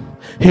heart.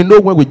 He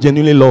knows when we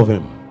genuinely love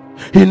him.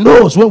 He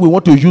knows when we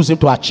want to use him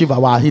to achieve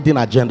our hidden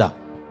agenda.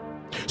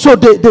 So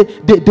they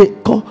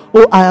call,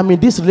 oh, I am in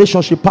this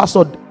relationship,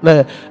 Pastor.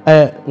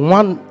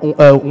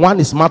 One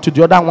is Matthew,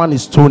 the other one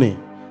is Tony.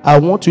 I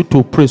want you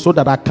to pray so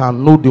that I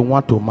can know the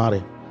one to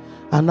marry.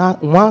 And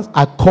once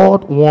I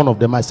called one of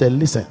them, I said,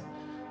 listen,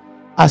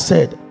 I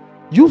said,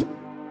 you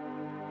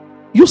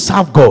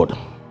serve God.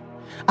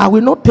 I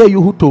will not tell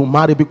you who to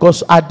marry,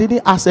 because I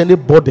didn't ask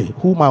anybody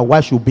who my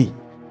wife should be.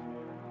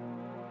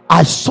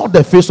 I saw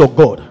the face of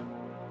God.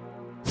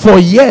 For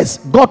years,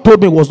 God told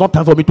me it was not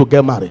time for me to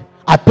get married.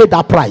 I paid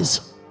that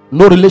price.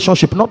 No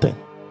relationship, nothing.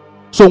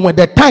 So when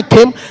the time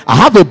came, I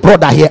have a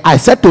brother here. I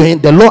said to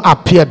him, the Lord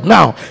appeared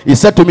now. He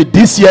said to me,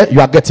 this year you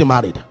are getting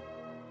married.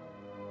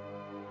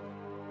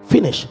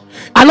 Finish.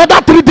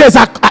 Another 3 days,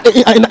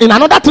 in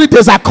another 3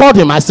 days, I called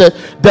him. I said,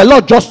 the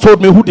Lord just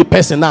told me who the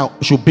person now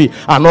should be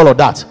and all of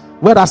that.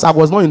 Whereas I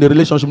was not in a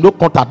relationship, no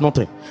contact,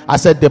 nothing. I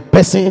said, the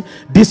person,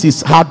 this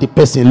is how the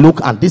person look,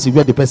 and this is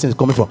where the person is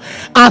coming from.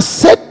 And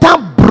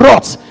Satan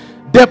brought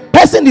the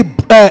person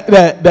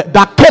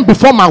that came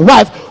before my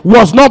wife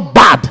was not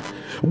bad.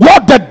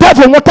 What the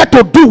devil wanted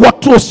to do was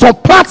to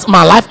supplant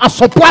my life and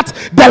supplant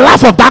the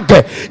life of that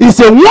girl. Is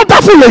a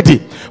wonderful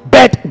lady,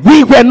 but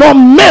we were not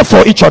made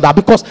for each other,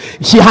 because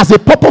she has a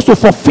purpose to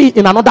fulfill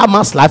in another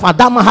man's life, and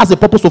that man has a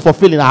purpose to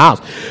fulfill in her house.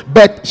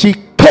 But she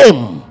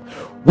came,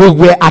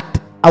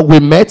 we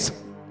met.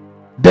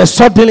 Then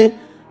suddenly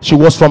she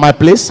was from my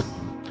place.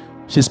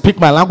 She speak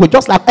my language,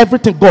 just like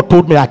everything God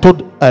told me. I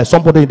told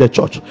somebody in the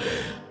church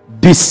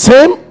the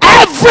same,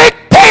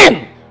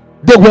 everything.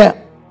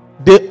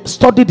 They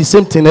studied the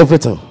same thing,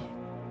 everything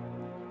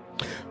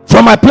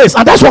from my place,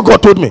 and that's what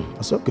God told me.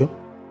 I said, okay.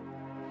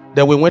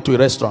 Then we went to a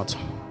restaurant.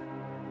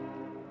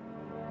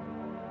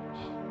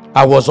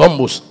 I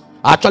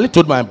actually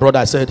told my brother,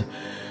 I said,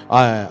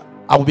 I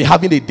will be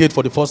having a date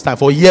for the first time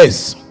for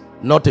years.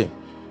 Nothing.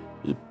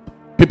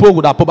 People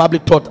would have probably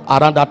thought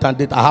around that time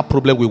that I have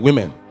problem with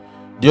women.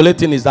 The only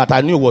thing is that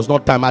I knew it was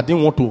not time. I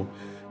didn't want to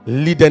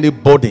lead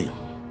anybody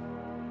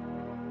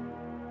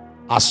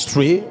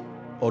astray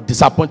or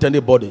disappoint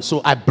anybody.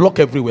 So I block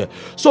everywhere.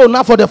 So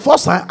now for the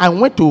first time, I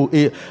went on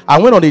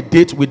a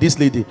date with this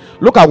lady.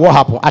 Look at what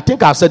happened. I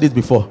think I've said this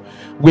before.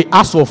 We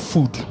asked for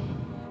food.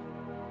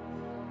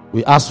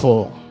 We asked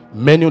for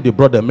menu. They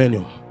brought the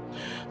menu.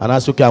 And I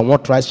said, okay, I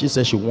want rice. She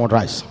said she want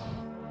rice.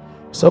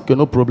 I said, okay,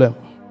 no problem.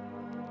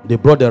 They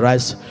brought the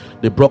rice,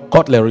 they brought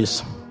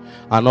cutleries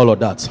and all of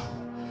that.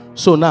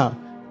 So now,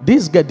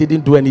 this guy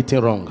didn't do anything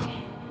wrong.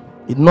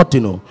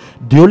 Nothing.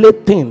 The only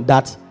thing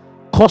that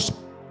caused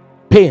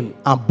pain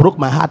and broke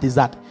my heart is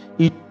that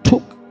he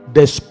took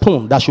the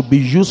spoon that should be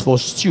used for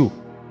stew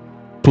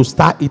to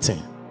start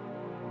eating.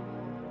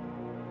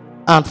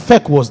 And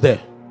Feck was there.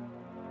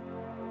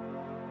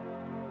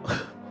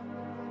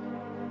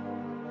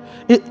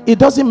 It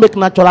doesn't make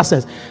natural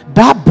sense.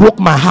 That broke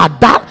my heart.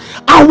 That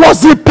I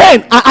was in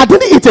pain. I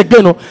didn't eat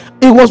again.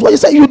 It was what you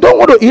said, you don't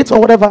want to eat or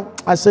whatever.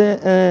 I say,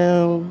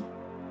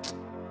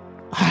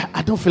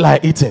 I don't feel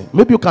like eating.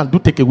 Maybe you can do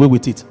takeaway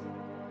with it.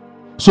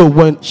 So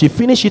when she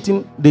finished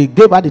eating, they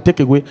gave her the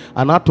takeaway,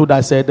 and I told her,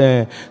 I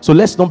said, so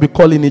let's not be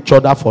calling each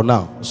other for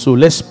now. So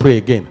let's pray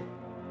again.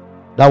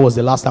 That was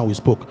the last time we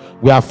spoke.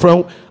 We are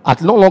friends.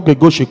 At not long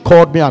ago, she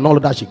called me and all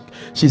of that.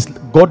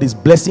 God is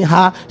blessing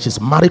her.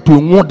 She's married to a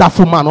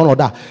wonderful man, all of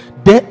that.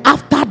 Then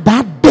after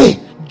that day,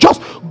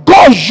 just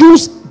God God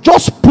used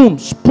just spoon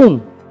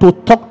to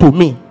talk to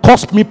me,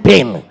 caused me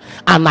pain,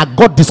 and I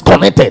got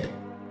disconnected.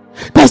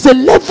 There's a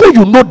level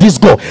you know this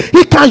God.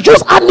 He can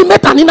use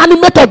animate and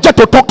inanimate object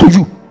to talk to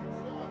you.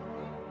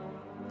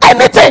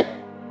 Anything.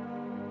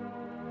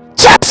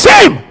 Check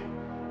him.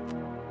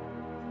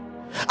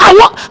 I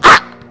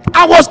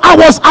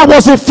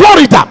was in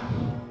Florida.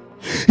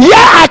 Here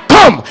I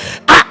come.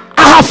 I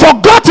have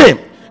forgotten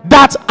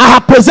that I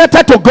have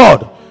presented to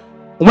God.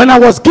 When I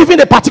was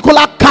giving a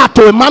particular car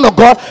to a man of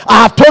God,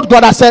 I have told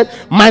God, I said,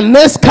 my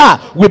next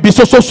car will be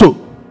so.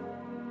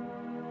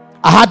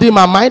 I had it in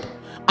my mind.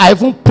 I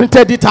even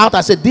printed it out.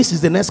 I said, this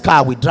is the next car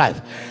I will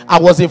drive. I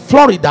was in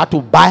Florida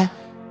to buy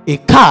a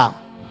car.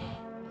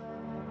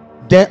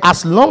 Then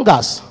as long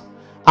as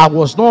I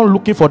was not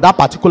looking for that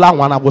particular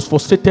one, I was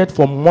frustrated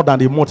for more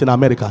than a month in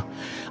America.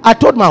 I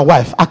told my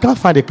wife, I can't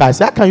find a car. I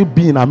said, how can you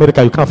be in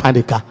America? You can't find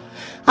a car.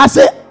 I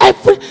said,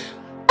 every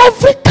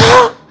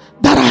car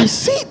that I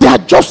see, they're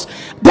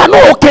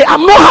not okay.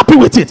 I'm not happy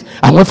with it.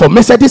 I went for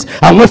Mercedes.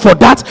 I went for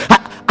that.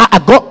 I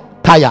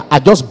got tired. I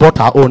just bought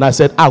her own. I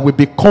said, I will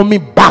be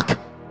coming back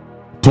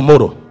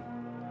tomorrow.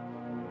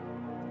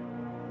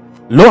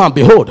 Lo and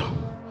behold,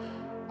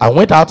 I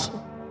went out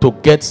to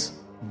get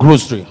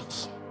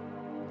groceries.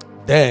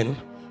 Then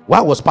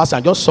while I was passing,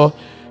 I just saw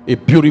a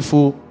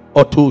beautiful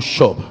auto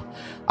shop.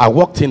 I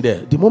walked in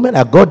there. The moment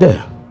I got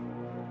there,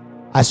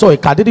 I saw a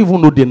car. I didn't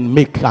even know the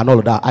make and all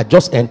of that. I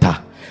just entered.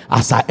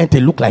 As I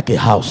entered, it looked like a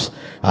house.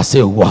 I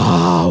said,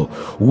 wow,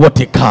 what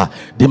a car.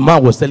 The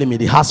man was telling me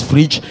he has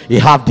fridge, he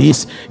have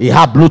this, he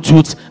have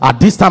Bluetooth. At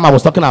this time I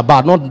was talking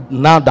about, not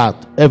now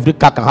that every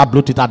car can have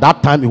Bluetooth. At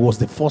that time it was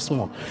the first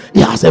one.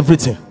 He has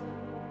everything.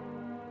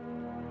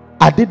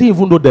 I didn't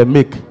even know the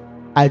make.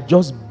 I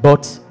just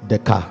bought the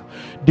car.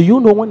 Do you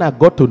know when I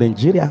got to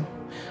Nigeria,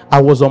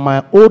 I was on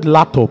my old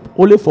laptop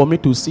only for me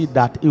to see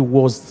that it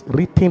was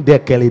written there,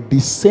 Kelly, the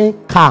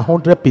same car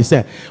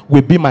 100%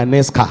 will be my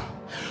next car.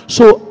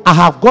 So I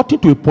have gotten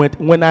to a point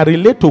when I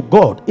relate to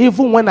God,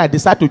 even when I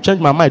decide to change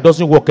my mind, it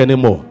doesn't work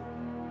anymore.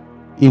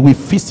 It will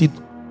fix it.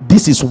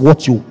 This is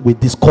what you will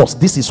discuss.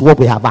 This is what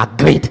we have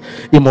agreed.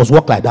 It must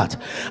work like that.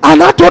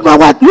 And I told my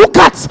wife, look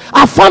at,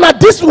 I found out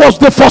this was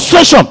the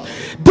frustration.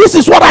 This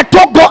is what I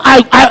told God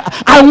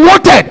I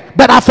wanted,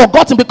 but I've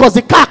forgotten because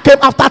the car came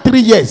after 3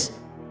 years.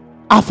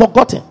 I've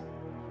forgotten.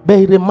 But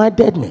it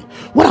reminded me.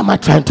 What am I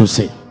trying to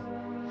say?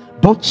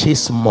 Don't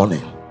chase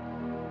money.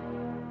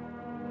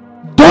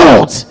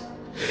 Don't.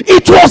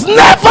 It was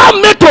never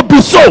meant to be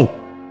so.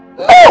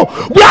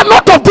 No, we are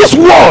not of this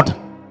world.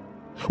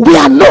 We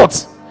are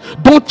not.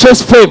 Don't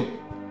chase fame.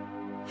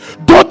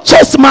 Don't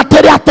chase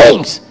material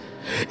things.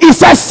 It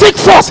says seek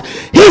first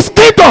his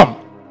kingdom.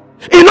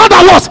 In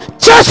other words,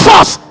 chase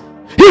first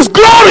his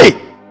glory.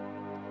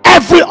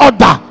 Every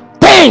other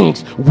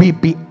things will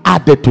be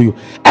added to you.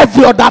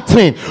 Every other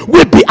thing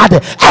will be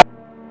added.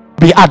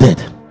 Be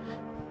added.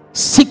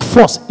 Seek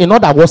first. In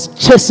other words,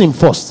 chase him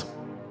first.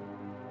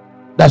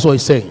 That's what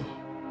he's saying.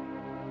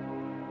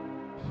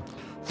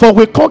 For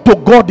we come to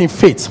God in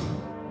faith,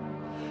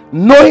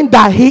 knowing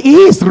that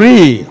he is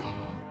real.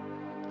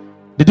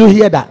 Did you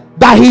hear that?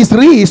 That he is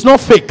real, it's not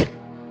fake.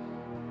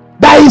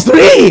 That he is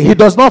real, he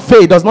does not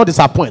fail, he does not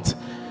disappoint.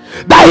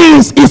 That he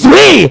is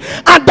real,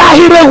 and that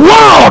he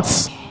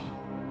rewards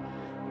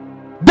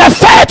the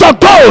faith of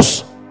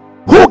those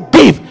who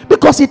give.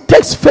 Because it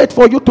takes faith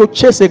for you to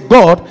chase a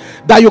God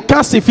that you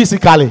can't see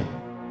physically.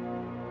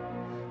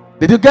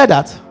 Did you get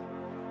that?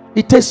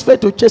 It takes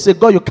faith to chase a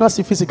God you can't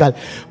see physically,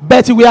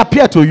 but it will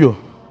appear to you.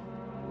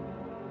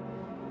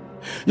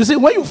 You see,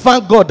 when you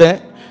find God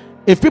there,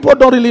 if people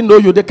don't really know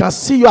you, they can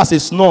see you as a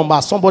snob,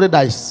 as somebody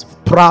that is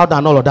proud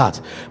and all of that.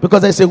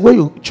 Because there's a way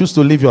you choose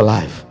to live your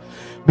life.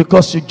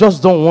 Because you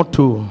just don't want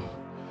to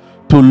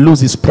lose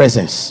his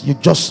presence. You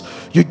just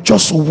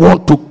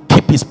want to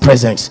keep his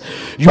presence.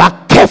 You are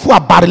careful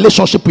about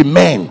relationship with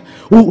men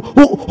who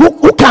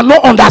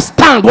cannot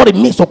understand what it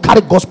means to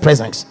carry God's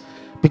presence.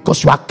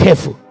 Because you are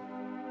careful.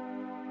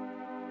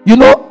 You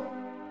know,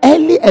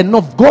 early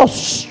enough, God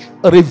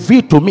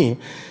revealed to me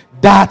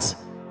that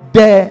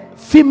the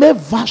female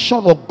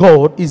version of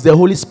God is the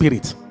Holy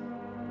Spirit.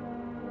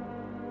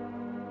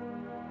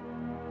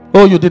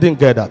 Oh, you didn't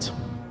get that.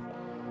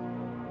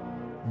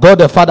 God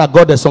the Father,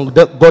 God the Son,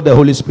 God the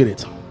Holy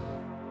Spirit.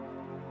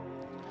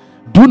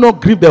 Do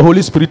not grieve the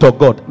Holy Spirit of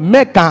God.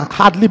 Men can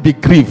hardly be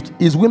grieved.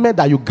 It's women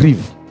that you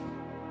grieve.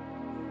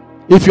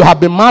 If you have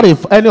been married,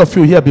 any of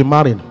you here have been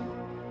married,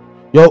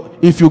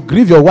 if you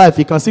grieve your wife,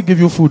 he can still give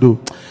you food though.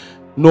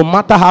 No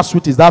matter how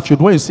sweet is that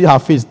food, when you see her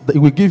face, it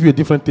will give you a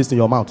different taste in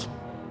your mouth.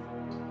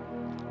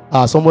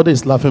 Somebody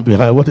is laughing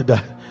behind. What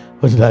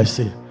did I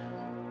say? Do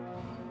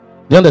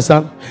you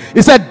understand?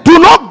 He said, do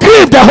not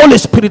grieve the Holy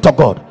Spirit of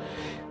God.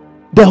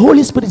 The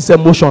Holy Spirit is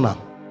emotional.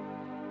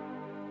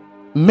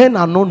 Men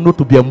are not known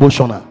to be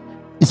emotional.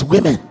 It's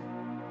women.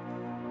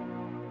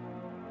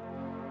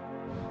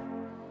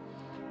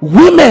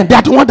 Women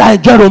that want to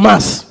enjoy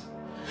romance.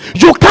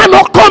 You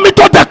cannot come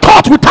into the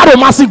court without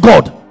romancing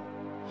God.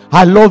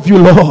 I love you,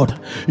 Lord.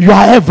 You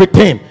are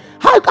everything.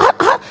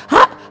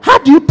 How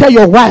do you tell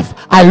your wife,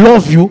 I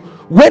love you,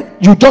 when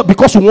you just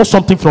because you want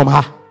something from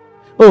her?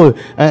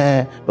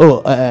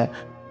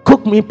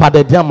 Cook me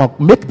padediama,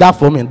 make that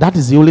for me. That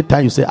is the only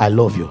time you say, I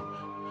love you.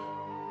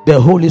 The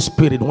Holy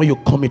Spirit, when you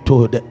come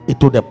into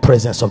the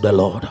presence of the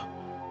Lord,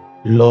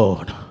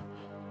 Lord,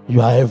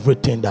 you are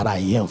everything that I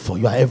am for.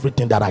 You are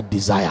everything that I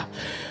desire.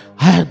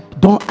 I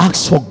don't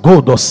ask for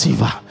gold or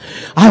silver.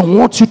 I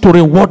want you to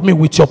reward me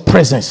with your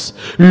presence,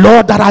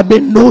 Lord, that I may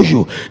know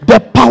you, the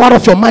power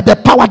of your mind, the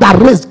power that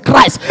raised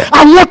Christ.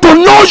 I want to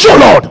know you,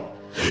 Lord.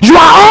 You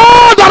are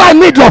all that I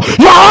need, Lord.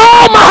 You are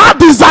all my heart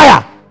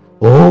desire.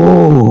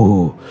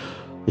 Oh,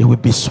 it will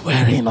be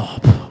swearing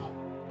up.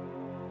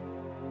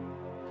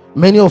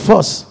 Many of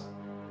us,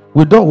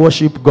 we don't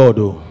worship God.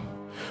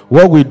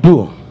 What we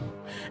do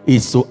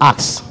is to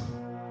ask,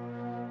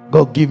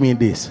 God, give me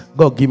this.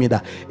 God, give me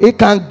that. It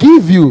can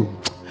give you,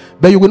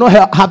 but you will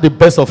not have the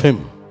best of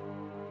him.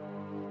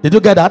 Did you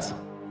get that?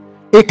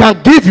 It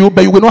can give you,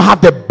 but you will not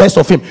have the best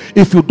of him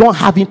if you don't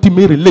have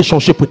intimate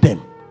relationship with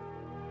him.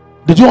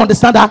 Did you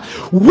understand that?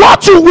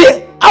 What you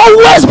will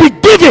always be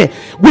giving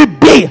will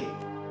be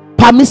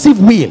permissive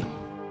will,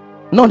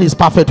 not his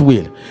perfect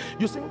will.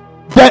 You see,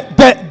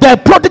 the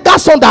prodigal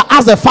son that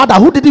asked the father,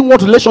 who didn't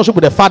want relationship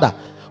with the father,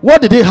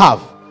 what did he have?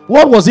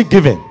 What was he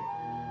given?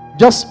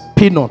 Just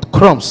peanut,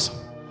 crumbs.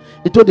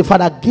 He told the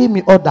father, give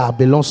me all that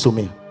belongs to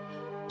me.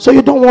 So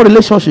you don't want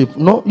relationship?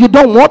 No. You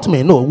don't want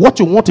me? No. What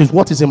you want is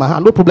what is in my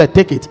hand. No problem,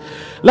 take it.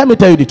 Let me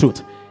tell you the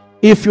truth.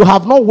 If you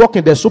have not walked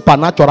in the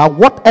supernatural,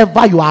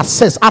 whatever you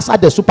access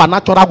outside the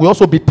supernatural will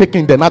also be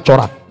taken in the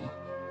natural.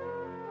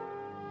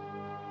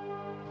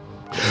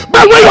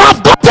 But when you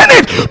have gotten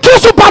it to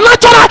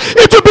supernatural,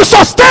 it will be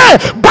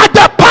sustained by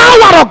the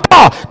power of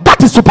God.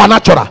 That is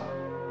supernatural.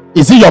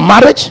 Is it your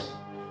marriage?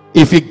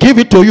 If he give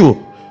it to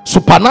you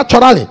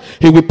supernaturally,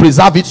 he will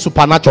preserve it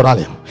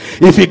supernaturally.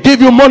 If he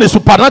give you money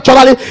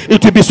supernaturally,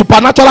 it will be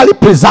supernaturally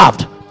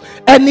preserved.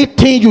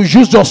 Anything you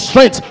use your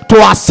strength to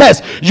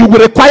access, you will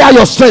require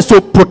your strength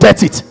to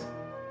protect it.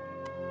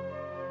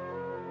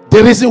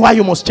 The reason why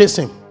you must chase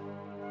him.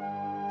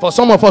 For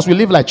some of us, we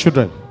live like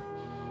children.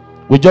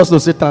 We just don't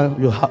say,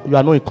 you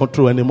are not in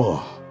control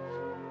anymore.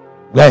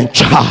 We are in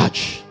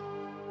charge.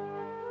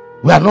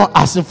 We are not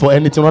asking for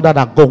anything other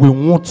than God. We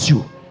want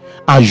you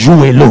and you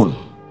alone.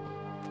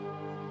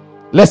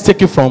 Let's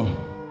take it from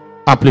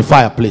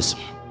Amplifier, please.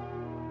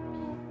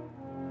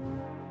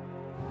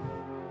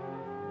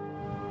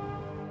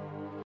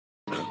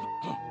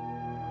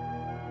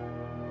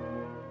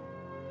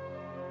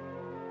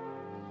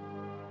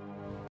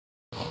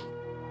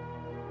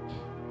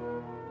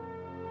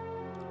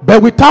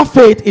 But without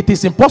faith, it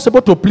is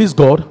impossible to please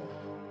God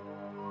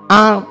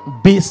and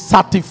be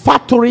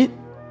satisfactory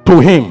to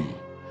him.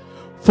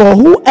 For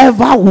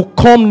whoever will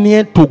come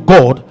near to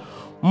God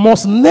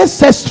must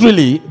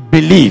necessarily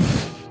believe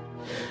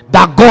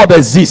that God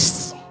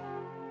exists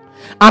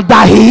and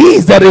that he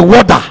is the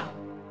rewarder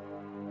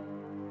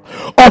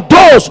of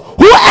those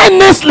who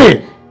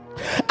earnestly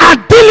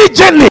and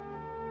diligently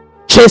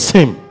chase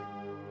him.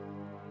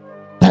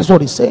 That's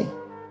what he's saying.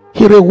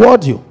 He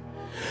rewards you.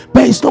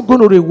 But he's not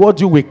going to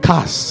reward you with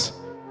cars.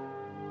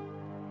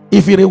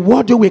 If he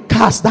reward you with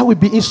cars, that will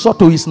be insult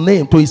to his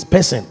name, to his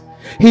person.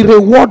 He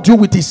reward you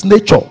with his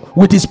nature,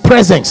 with his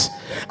presence.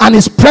 And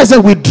his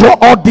presence will draw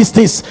all these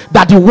things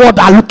that the world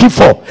are looking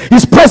for.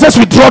 His presence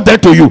will draw them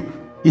to you.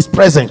 His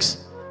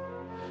presence.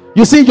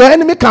 You see, your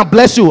enemy can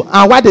bless you,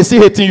 and while they see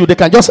hating you, they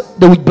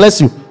will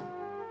bless you.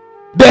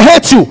 They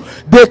hate you.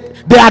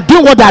 They are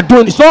doing what they are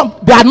doing. It's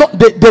not,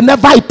 they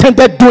never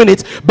intended doing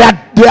it, but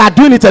they are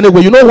doing it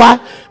anyway. You know why?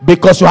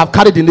 Because you have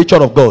carried the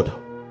nature of God.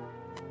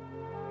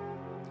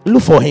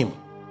 Look for him.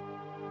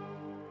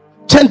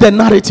 Change the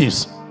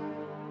narratives.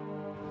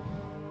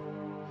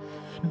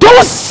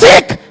 Don't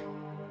seek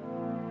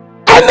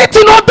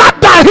anything other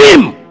than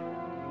him.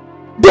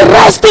 The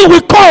rest thing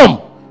will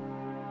come.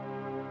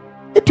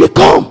 It will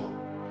come.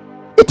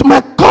 It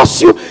might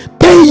cost you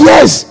 10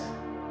 years,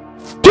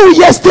 2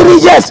 years,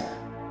 3 years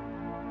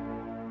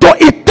to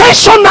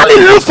intentionally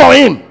look for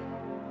him.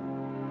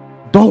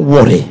 Don't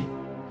worry.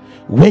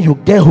 When you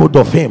get hold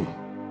of him,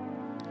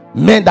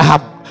 men that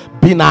have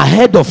been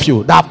ahead of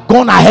you, that have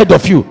gone ahead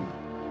of you,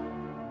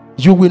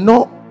 you will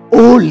not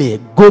only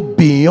go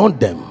beyond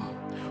them.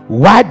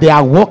 While they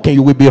are walking,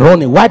 you will be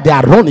running. While they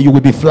are running, you will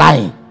be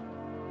flying.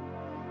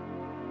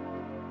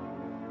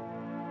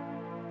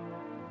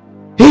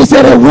 He is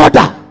a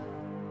rewarder.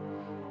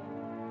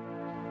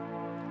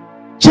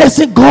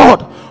 Chasing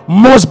God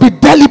must be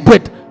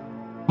deliberate,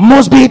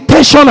 must be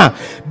intentional.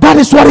 That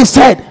is what he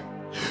said.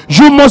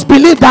 You must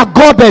believe that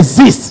God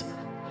exists.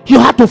 You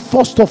have to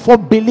first of all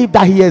believe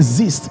that he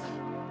exists.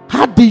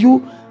 How do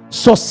you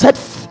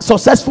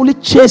successfully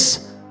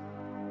chase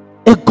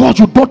a God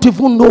you don't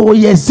even know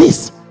he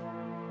exists?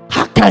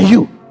 How can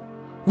you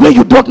when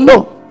you don't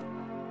know?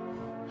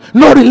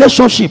 No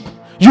relationship.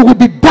 You will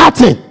be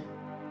doubting.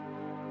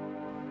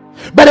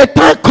 But the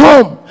time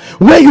comes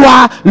when you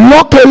are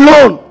locked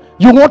alone,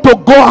 you want to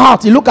go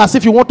out. You look as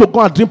if you want to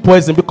go and drink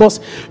poison because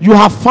you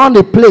have found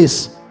a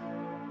place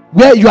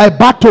Where you are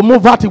about to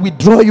move out, he will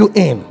draw you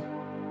in.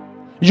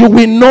 You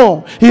will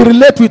know. He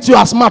relates with you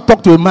as man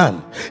talk to a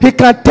man. He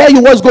can tell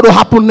you what's going to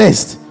happen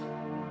next.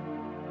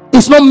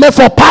 It's not meant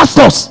for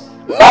pastors.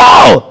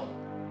 No.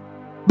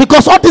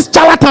 Because all these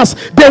charlatans,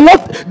 they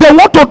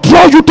want to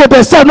draw you to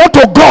themselves, not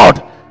to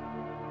God.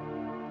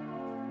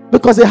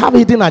 Because they have a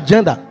hidden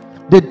agenda.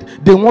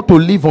 They want to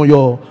live on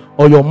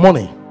your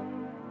money.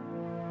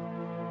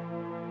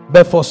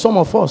 But for some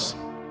of us,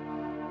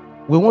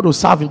 we want to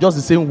serve him just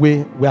the same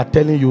way we are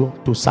telling you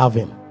to serve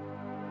him.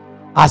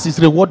 As he's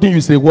rewarding you,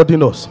 he's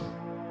rewarding us.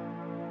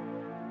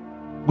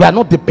 We are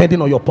not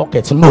depending on your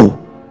pockets. No.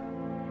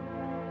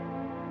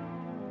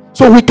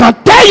 So we can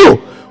tell you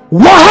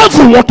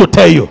whatever we want to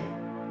tell you.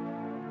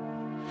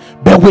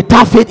 But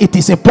without faith, it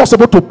is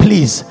impossible to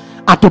please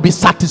and to be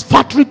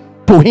satisfactory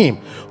to him.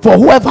 For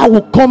whoever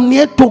will come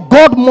near to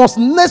God must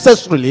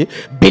necessarily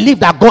believe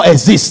that God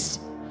exists,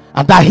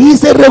 and that he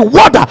is a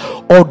rewarder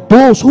of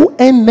those who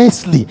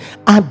earnestly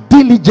and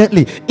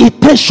diligently,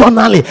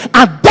 intentionally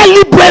and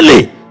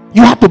deliberately.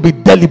 You have to be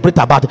deliberate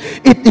about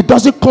it. It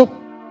doesn't come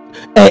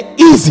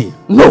easy,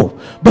 no,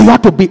 but you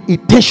have to be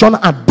intentional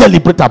and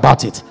deliberate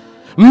about it.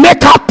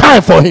 Make out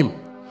time for him.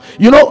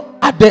 You know,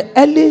 at the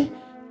early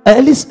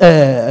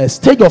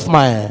stage of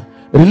my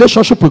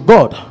relationship with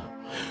God,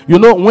 you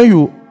know,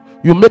 when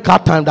you make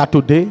out time that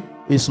today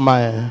is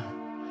my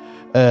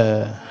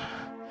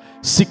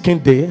seeking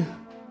day,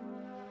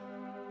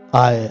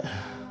 I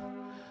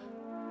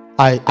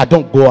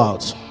don't go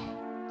out.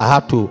 I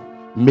have to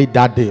make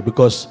that day,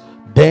 because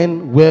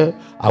then where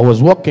I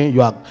was working,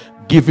 you are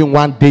giving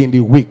one day in the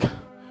week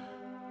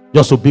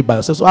just to be by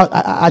yourself. So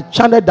I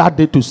channeled that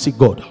day to seek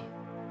God.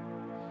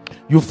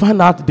 You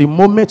find out the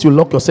moment you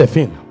lock yourself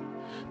in,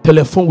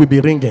 telephone will be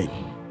ringing.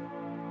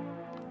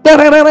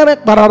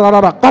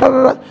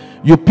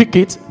 You pick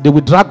it, they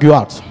will drag you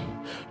out.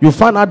 You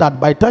find out that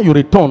by the time you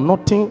return,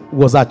 nothing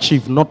was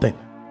achieved, nothing.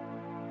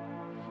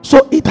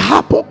 So it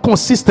happened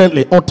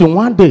consistently until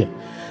one day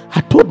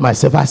I told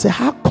myself, I said,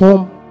 how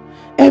come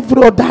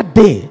every other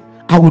day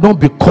I will not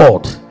be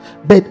called,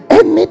 but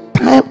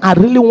anytime I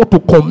really want to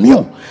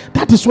commune,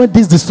 that is when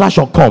this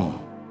distraction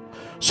come.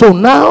 So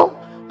now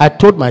I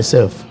told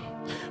myself,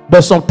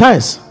 but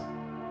sometimes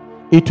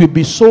it will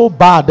be so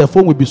bad, the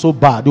phone will be so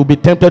bad, you'll be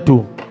tempted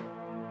to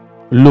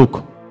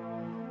look.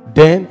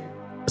 Then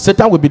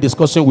Satan will be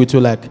discussing with you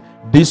like,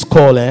 this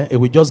call, it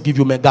will just give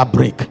you mega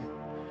break.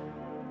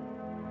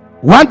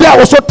 One day I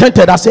was so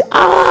tempted, I said,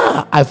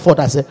 I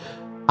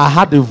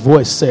had a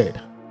voice said,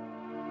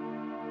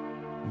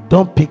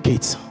 don't pick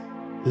it,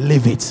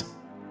 leave it.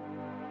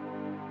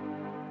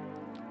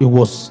 It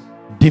was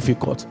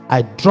difficult.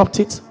 I dropped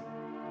it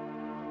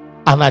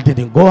and I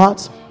didn't go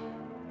out.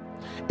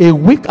 A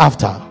week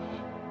after,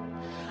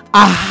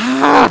 I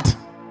had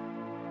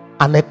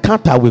an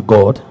encounter with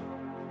God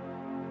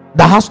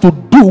that has to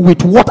do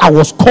with what I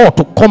was called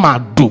to come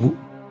and do,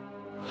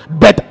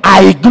 but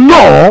I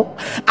ignored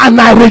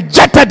and I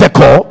rejected the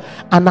call.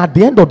 And at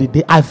the end of the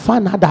day, I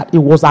found out that it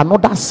was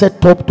another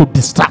setup to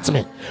distract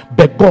me,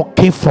 but God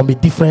came from a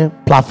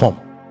different platform.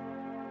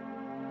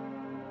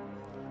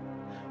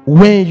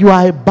 When you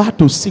are about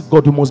to seek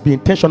God, you must be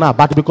intentional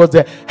about it, because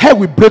the hell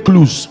will break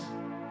loose.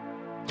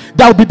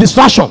 There will be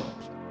distraction.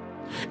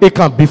 It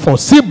can be from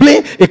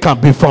sibling, it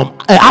can be from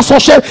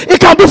associate,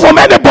 it can be from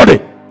anybody.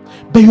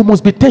 But you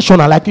must be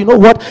intentional. Like, you know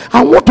what?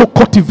 I want to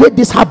cultivate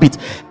this habit.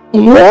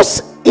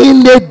 Once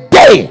in a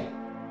day,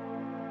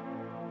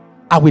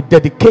 I will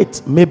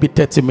dedicate maybe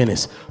 30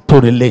 minutes to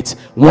relate,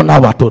 1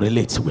 hour to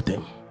relate with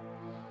them.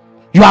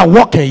 You are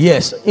working,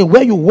 yes. And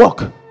where you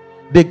work,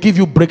 they give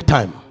you break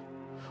time.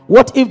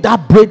 What if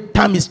that break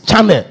time is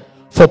channeled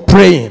for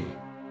praying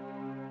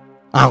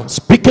and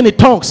speaking in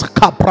tongues?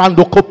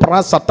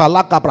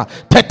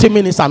 30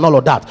 minutes and all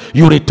of that.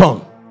 You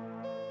return.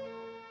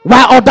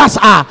 While others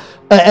are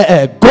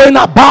going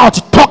about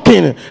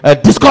talking,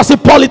 discussing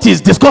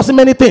politics, discussing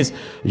many things,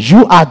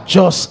 you are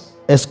just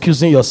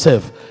excusing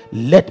yourself.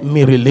 Let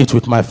me relate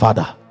with my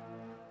Father.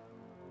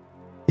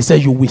 He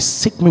said, you will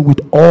seek me with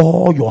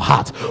all your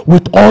heart,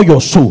 with all your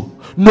soul,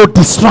 no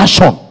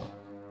distraction.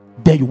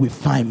 Then you will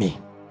find me.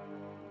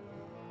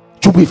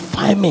 You will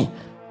find me.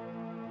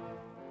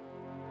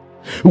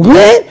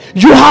 When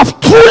you have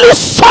truly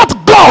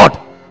sought God,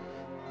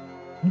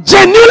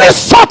 genuinely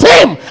sought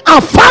him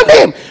and found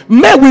him,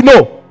 may we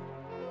know.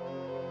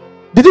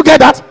 Did you get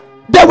that?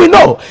 Then we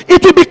know.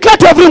 It will be clear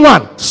to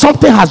everyone.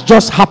 Something has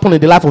just happened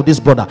in the life of this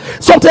brother.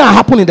 Something has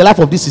happened in the life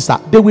of this sister.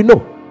 They will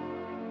know.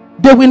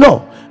 They will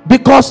know.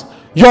 Because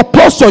your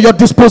posture, your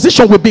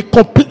disposition will be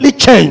completely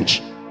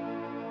changed.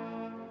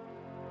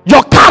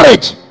 Your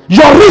courage,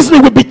 your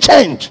reasoning will be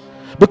changed.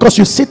 Because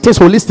you see things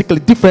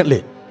holistically,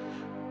 differently.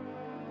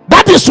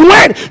 That is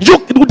when you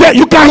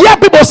can hear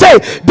people say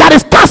that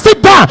is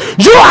casting down.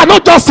 You are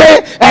not just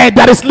saying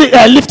that is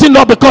lifting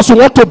up because you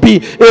want to be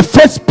a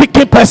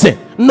faith-speaking person.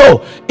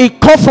 No, it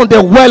comes from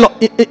the well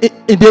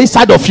in the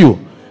inside of you.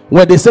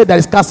 When they say that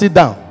is casting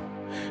down,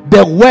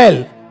 the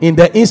well in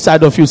the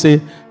inside of you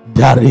say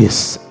there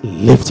is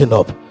lifting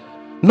up.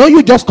 No,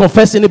 you just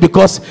confessing it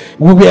because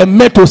we were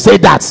meant to say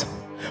that.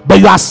 But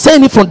you are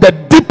saying it from the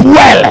deep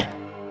well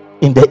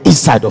in the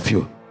inside of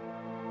you.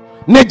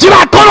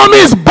 Nigeria economy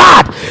is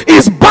bad.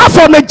 It's bad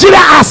for Nigeria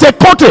as a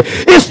country.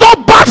 It's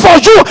not bad for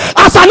you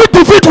as an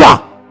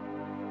individual.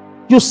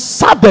 You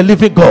serve the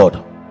living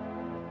God.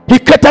 He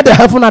created the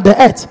heaven and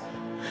the earth.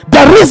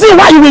 The reason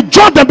why you will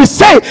judge them be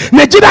saying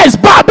Nigeria is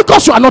bad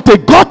because you are not a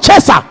God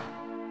chaser.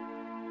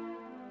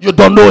 You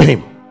don't know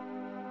him.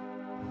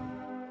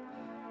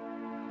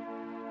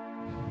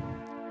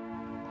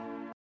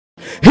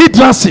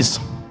 Hindrances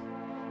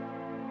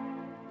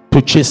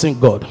to chasing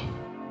God.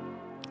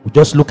 We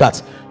just look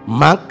at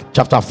Mark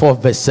chapter 4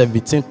 verse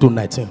 17 to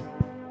 19.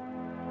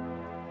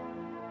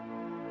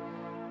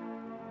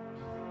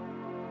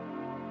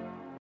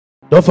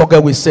 Don't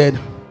forget we said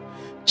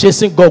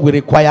chasing God will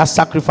require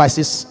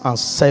sacrifices and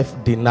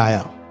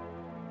self-denial.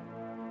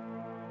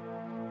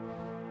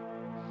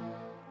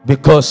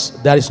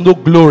 Because there is no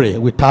glory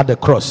without the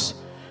cross.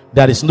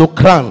 There is no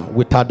crown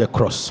without the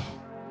cross.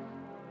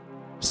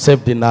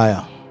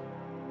 Self-denial.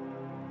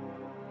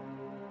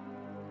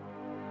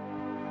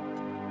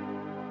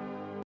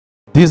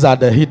 These are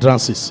the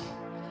hindrances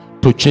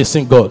to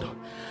chasing God.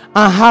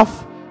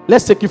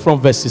 Let's take it from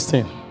verse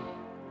 16.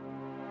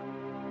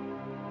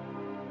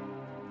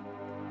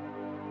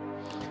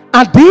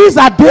 And these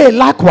are they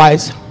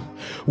likewise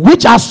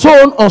which are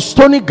sown on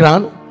stony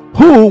ground,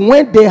 who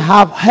when they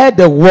have heard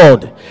the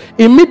word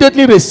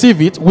immediately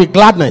receive it with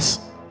gladness.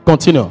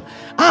 Continue.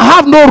 And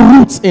have no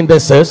roots in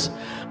themselves,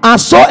 and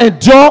so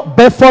endure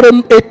but for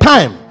a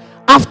time.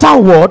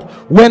 Afterward,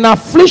 when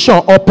affliction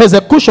or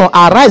persecution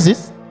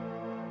arises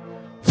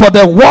for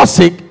the word's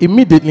sake,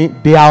 immediately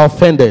they are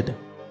offended.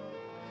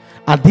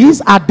 And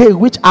these are they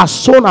which are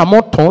sown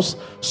among thorns,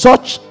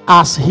 such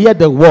as hear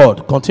the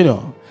word.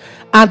 Continue.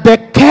 And the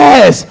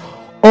cares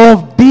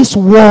of this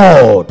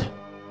world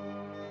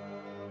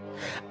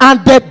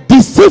and the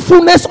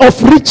deceitfulness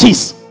of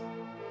riches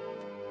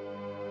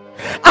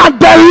and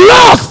the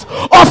lust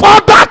of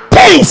other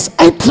things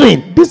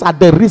entering. These are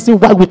the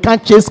reasons why we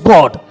can't chase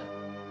God.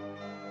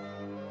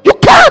 You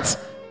can't.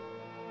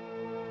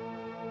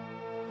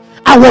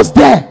 I was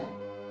there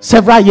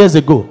several years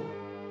ago.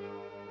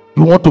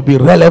 You want to be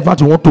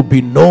relevant, you want to be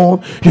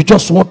known, you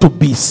just want to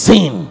be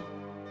seen.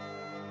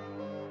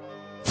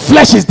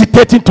 Flesh is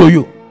dictating to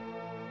you.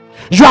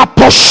 You are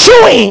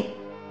pursuing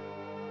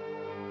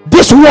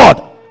this word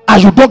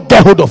and you don't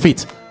get hold of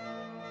it.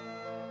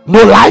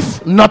 No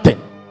life, nothing.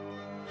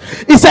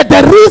 He said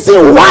the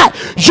reason why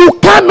you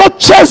cannot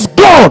chase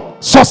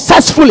God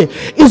successfully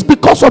is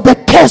because of the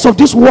cares of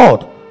this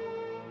world.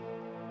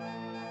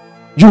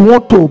 You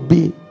want to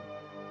be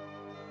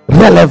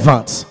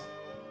relevant.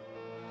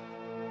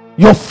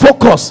 Your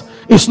focus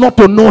is not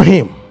to know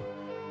him.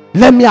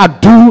 Let me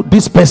outdo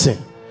this person.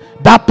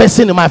 That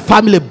person in my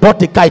family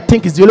bought a car. I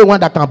think he's the only one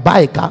that can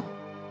buy a car.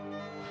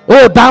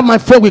 Oh, that my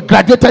friend, we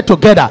graduated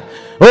together.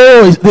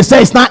 Oh, they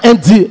say it's not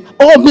empty.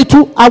 Oh, me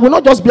too. I will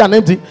not just be an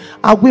empty.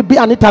 I will be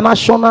an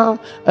international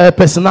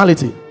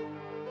personality.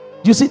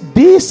 You see,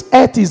 this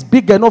earth is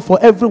big enough for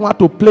everyone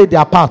to play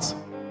their part.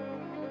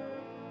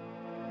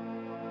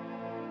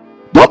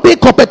 Don't be in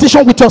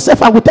competition with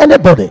yourself and with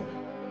anybody.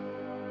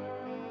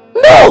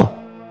 No.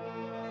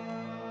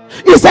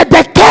 He said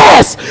the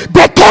cares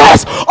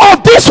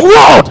of this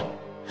world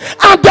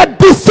and the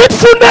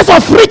deceitfulness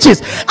of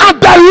riches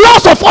and the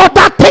loss of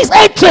other things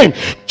entering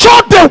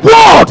choke the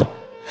world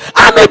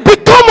and it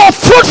become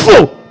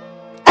unfruitful.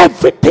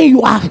 Everything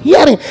you are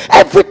hearing,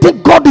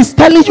 everything God is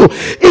telling you,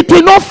 it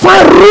will not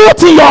find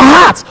root in your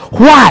heart.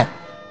 Why?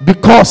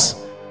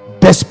 Because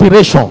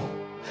desperation.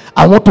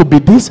 I want to be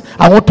this,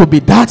 I want to be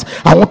that,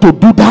 I want to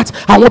do that,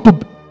 I want to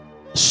be...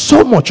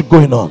 So much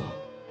going on.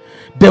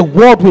 The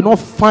world will not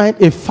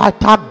find a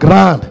fertile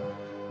ground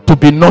to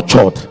be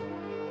nurtured.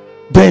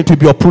 Then it will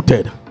be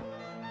uprooted.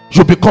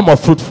 You become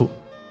unfruitful.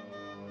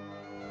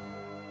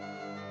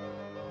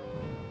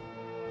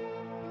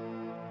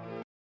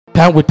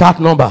 Time without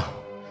number.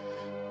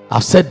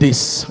 I've said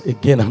this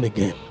again and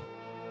again.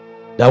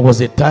 There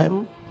was a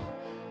time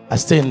I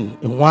stayed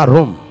in one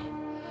room.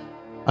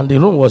 And the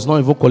room was not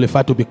even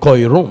qualified to be called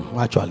a room,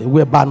 actually. We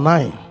were about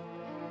 9.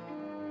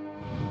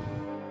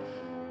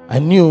 I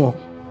knew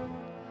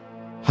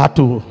how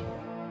to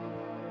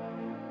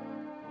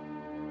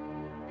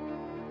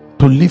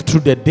live through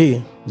the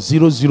day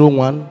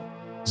 001,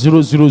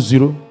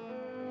 000,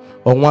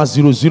 or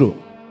 100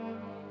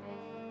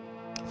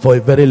 for a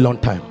very long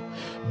time.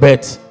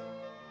 But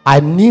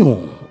I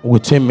knew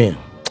within me,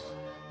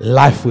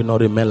 life will not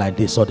remain like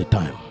this all the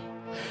time.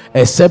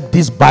 Except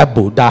this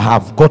Bible that I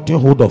have gotten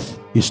hold of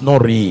is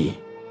not real.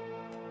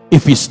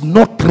 If it's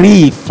not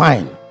real,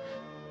 fine.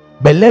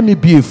 But let me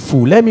be a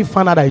fool. Let me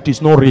find out that it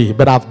is not real.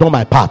 But I've done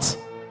my part.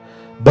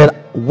 But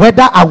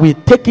whether I will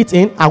take it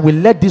in, I will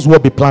let this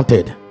word be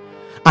planted.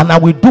 And I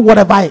will do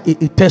whatever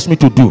it tells me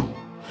to do.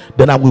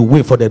 Then I will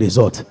wait for the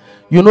result.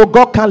 You know,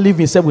 God can't live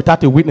himself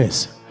without a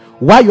witness.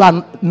 While you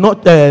are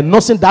not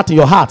nursing that in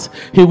your heart,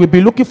 he will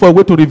be looking for a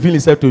way to reveal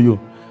himself to you.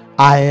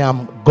 I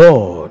am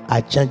God.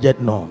 I change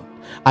it none.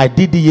 I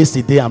did it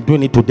yesterday, I'm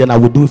doing it today, and I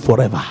will do it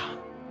forever.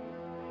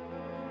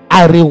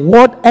 I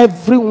reward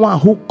everyone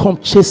who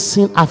come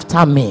chasing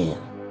after me.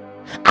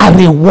 I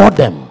reward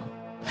them.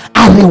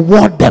 I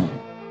reward them.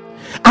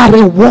 I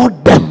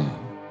reward them.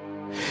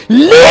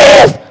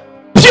 Live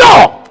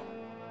pure.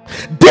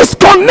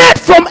 Disconnect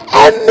from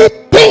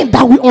anything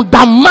that will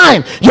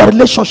undermine your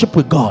relationship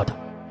with God.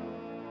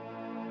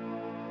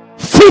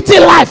 Filthy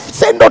life,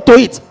 say no to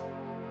it.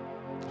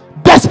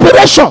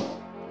 Desperation,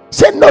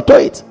 say no to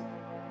it.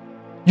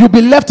 You'll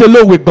be left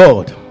alone with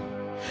God.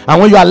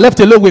 And when you are left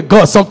alone with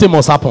God, something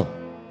must happen.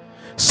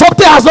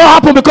 Something has not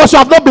happened because you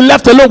have not been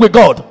left alone with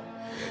God.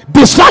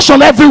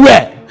 Distraction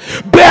everywhere.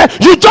 But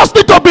you just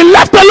need to be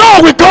left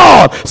alone with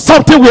God.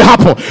 Something will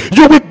happen.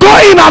 You will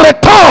go in and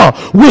return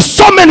with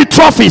so many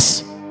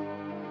trophies.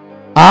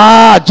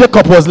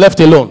 Jacob was left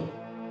alone.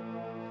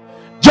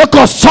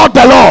 Jacob sought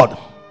the Lord.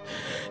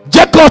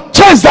 Jacob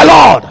chased the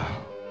Lord.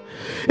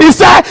 He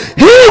said,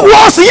 he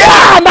was here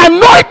and I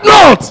know it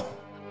not.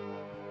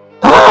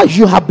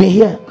 You have been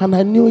here and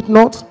I knew it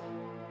not.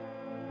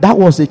 That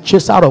was a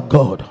chaser of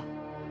God.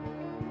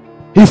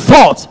 He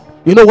fought.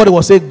 You know what he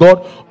was saying?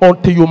 God,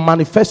 until you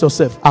manifest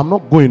yourself, I'm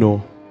not going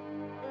on.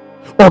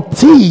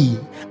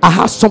 Until I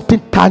have something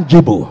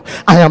tangible,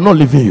 I am not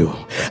leaving you.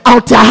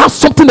 Until I have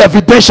something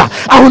evidential,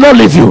 I will not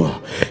leave you.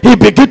 He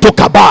began to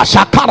kaba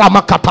shakara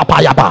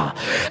makatapayaba.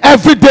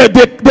 Every day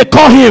they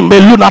call him a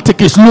lunatic.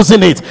 He's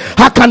losing it.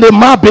 How can a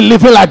man be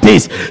living like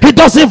this? He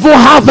doesn't even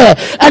have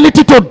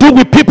anything to do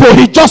with people.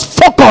 He just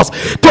focused.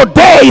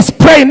 Today is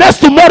praying. Next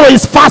tomorrow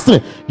is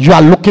fasting. You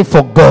are looking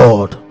for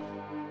God.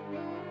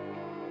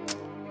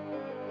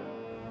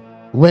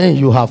 When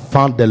you have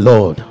found the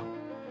Lord,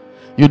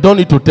 you don't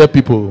need to tell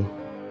people.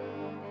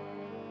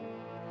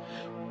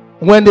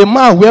 When a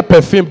man wear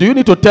perfume, do you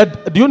need to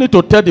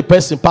tell the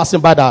person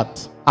passing by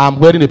that I'm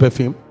wearing a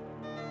perfume?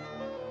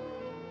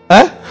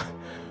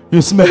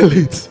 You smell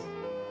it.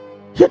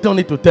 You don't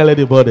need to tell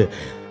anybody.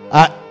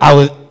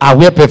 I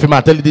wear perfume.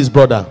 I tell you this,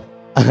 brother.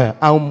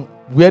 I'm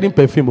wearing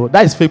perfume.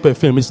 That is fake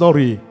perfume. It's not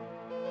real.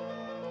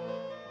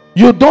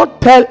 You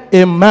don't tell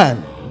a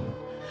man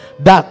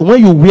that when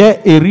you wear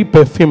a real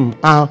perfume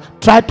and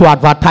try to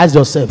advertise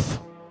yourself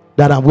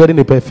that I'm wearing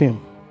a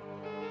perfume.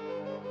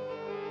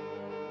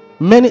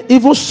 Many,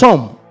 even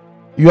some,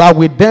 you are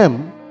with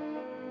them,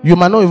 you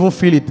might not even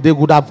feel it. They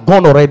would have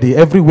gone already.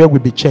 Everywhere will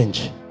be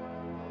changed.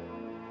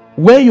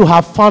 When you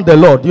have found the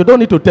Lord, you don't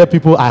need to tell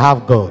people I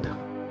have God.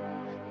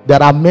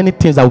 There are many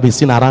things that will be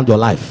seen around your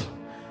life.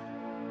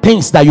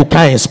 Things that you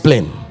can't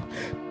explain.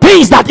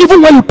 Things that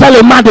even when you tell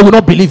a man, they will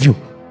not believe you.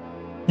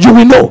 You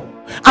will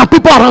know. And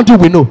people around you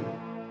will know.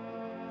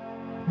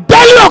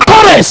 Daily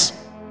occurrence,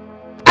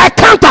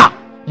 encounter,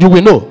 you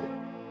will know.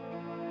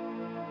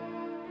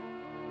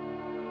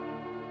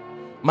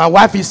 My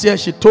wife is here.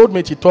 She told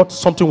me she thought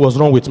something was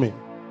wrong with me.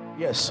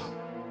 Yes.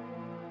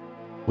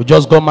 We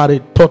just got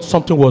married. Thought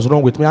something was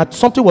wrong with me.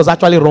 Something was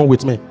actually wrong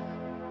with me.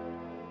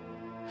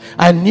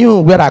 I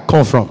knew where I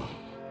come from.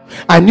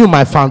 I knew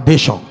my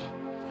foundation.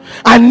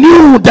 I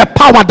knew the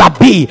power that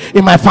be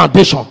in my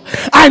foundation.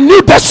 I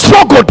knew the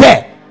struggle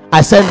there.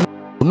 I said,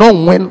 no,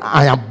 when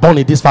I am born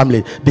in this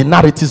family, the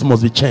narratives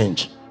must be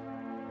changed.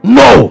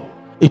 No,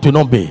 it will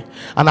not be.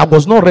 And I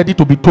was not ready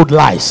to be told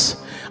lies.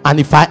 And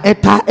if I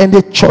enter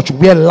any church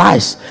where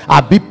lies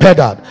are being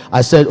peddled,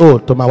 I said,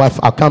 to my wife,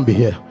 I can't be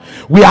here.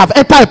 We have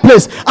entered a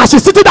place. As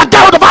she's sitting that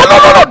guy on the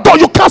phone, no,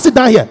 you can't sit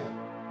down here.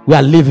 We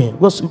are leaving.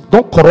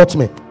 Don't corrupt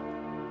me.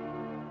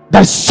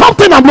 There's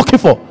something I'm looking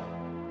for.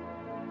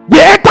 We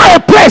entered a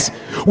place.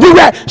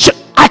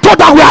 I told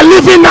her we are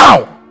leaving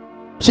now.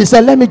 She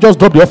said, let me just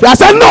drop the offering. I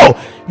said, no,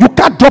 you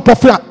can't drop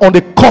offering on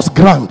the cost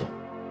ground.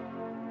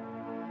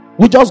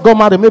 We just got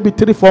married maybe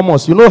 3-4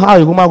 months. You know how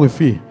a woman will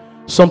feel.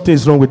 Something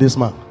is wrong with this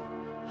man.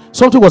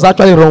 Something was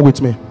actually wrong with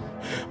me.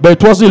 But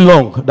it wasn't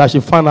long that she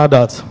found out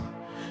that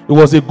it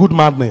was a good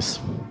madness.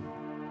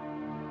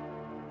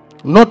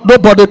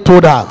 Nobody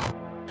told her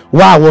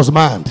why I was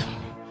mad.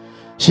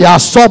 She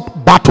has saw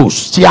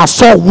battles. She has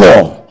saw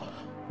war.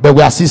 But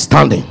we are still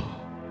standing.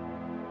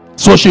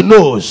 So she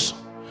knows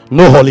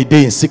no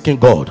holiday in seeking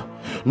God.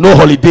 No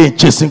holiday in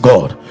chasing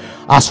God.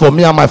 As for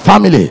me and my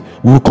family,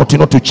 we will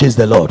continue to chase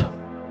the Lord.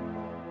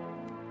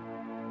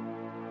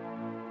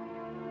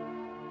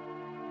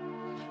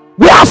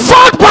 We have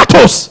fought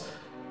battles.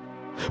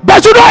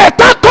 But you know,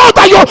 thank God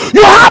that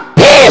you have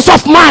peace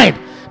of mind.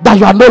 That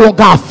you are no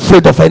longer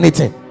afraid of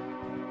anything.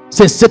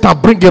 Say, Satan,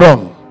 bring it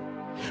on.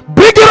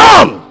 Bring it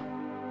on.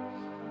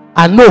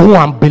 I know who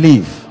I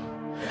believe.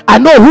 I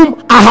know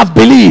whom I have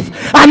believed.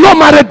 I know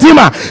my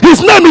Redeemer.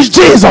 His name is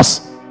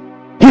Jesus.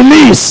 He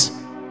lives.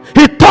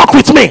 He talks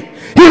with me.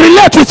 He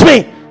relates with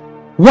me.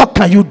 What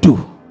can you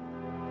do?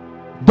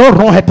 Don't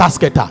run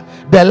helter-skelter.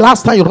 The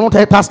last time you ran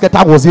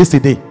helter-skelter was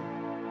yesterday.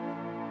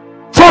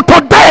 For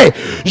today,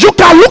 you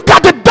can look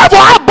at the devil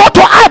eyeball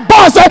to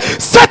eyeball and say,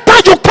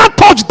 Satan, you can't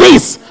touch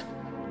this.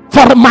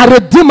 For my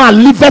Redeemer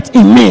liveth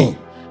in me.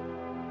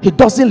 He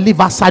doesn't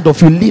live outside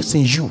of you, he lives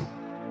in you.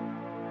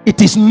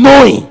 It is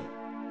knowing.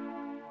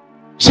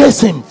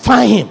 Chase him,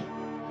 find him.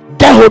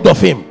 Get hold of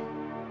him.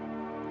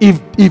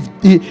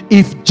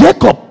 If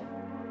Jacob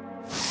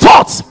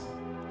fought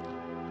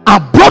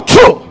and broke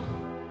through,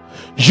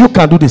 you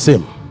can do the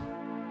same.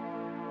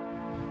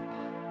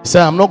 Say,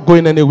 I'm not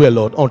going anywhere,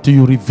 Lord, until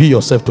you reveal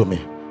yourself to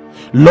me.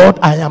 Lord,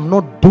 I am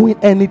not doing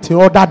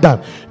anything other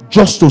than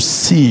just to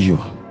see you.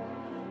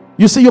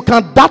 You see, you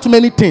can doubt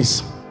many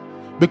things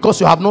because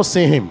you have not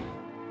seen him.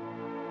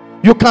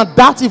 You can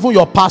doubt even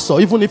your pastor,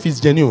 even if it's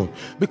genuine,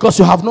 because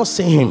you have not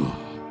seen him.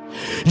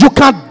 You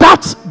can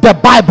doubt the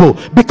Bible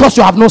because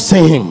you have not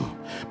seen him.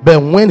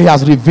 But when he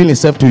has revealed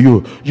himself to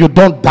you, you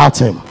don't doubt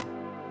him.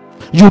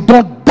 You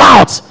don't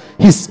doubt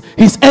his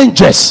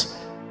angels.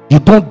 You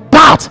don't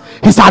doubt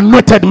his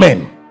anointed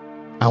men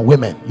and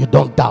women. You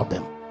don't doubt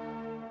them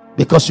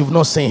because you've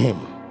not seen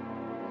him.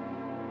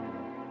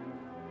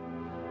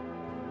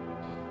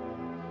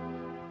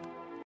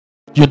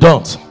 You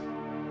don't.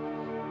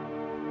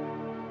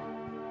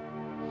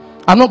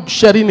 I'm not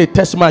sharing a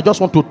testimony. I just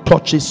want to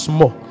touch it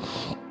small.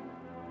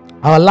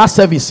 Our last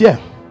service here,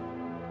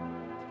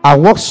 I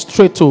walked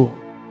straight to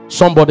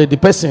somebody. The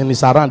person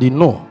is around.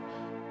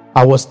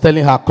 I was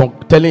telling him,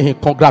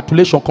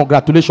 congratulations.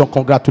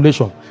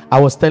 I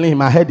was telling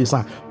him, I heard this,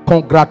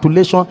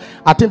 congratulations.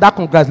 I think that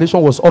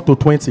congratulation was up to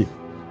 20.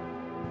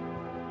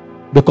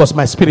 Because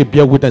my spirit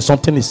bear witness,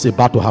 something is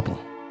about to happen.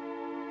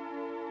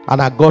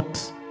 And I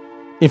got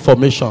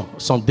information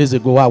some days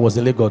ago while I was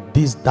in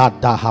Lagos.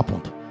 That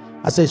happened.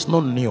 I said, it's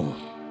not new.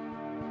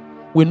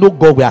 We know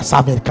God we are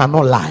serving. He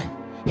cannot lie.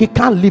 He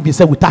can't live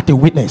himself without a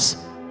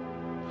witness.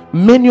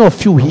 Many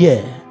of you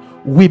here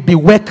will be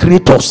work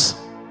creators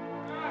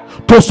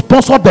to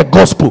sponsor the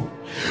gospel.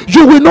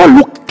 You will not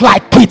look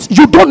like it.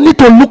 You don't need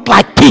to look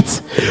like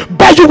it,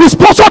 but you will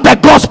sponsor the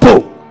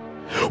gospel.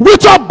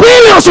 With your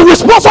billions, you will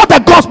sponsor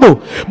the gospel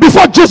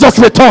before Jesus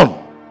return.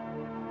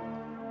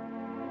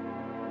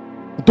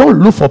 Don't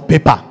look for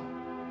paper.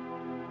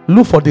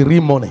 Look for the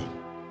real money.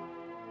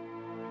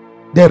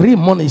 The real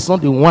money is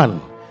not the one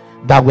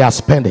that we are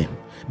spending.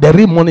 The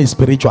real money is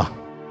spiritual.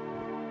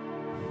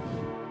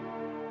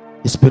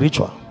 It's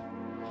spiritual.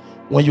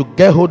 When you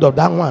get hold of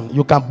that one,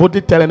 you can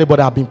boldly tell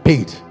anybody I've been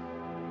paid,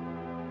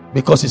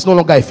 because it's no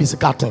longer a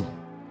physical thing.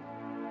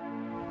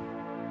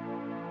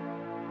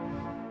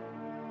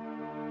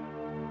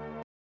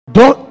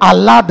 Don't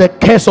allow the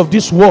curse of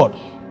this world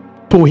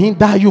to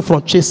hinder you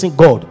from chasing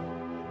God.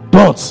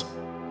 Don't.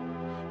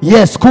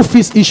 Yes, school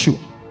fees issue,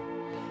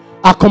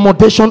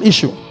 accommodation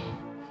issue,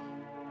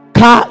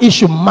 car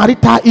issue,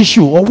 marital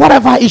issue, or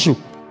whatever issue.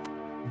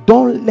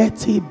 Don't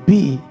let it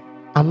be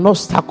an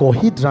obstacle or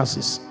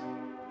hindrances.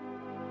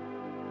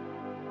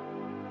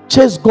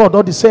 Chase God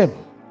all the same.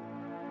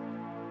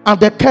 And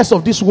the curse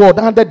of this world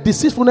and the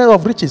deceitfulness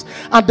of riches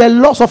and the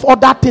loss of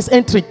other things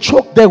entry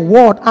choke the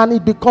word and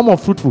it become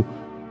unfruitful.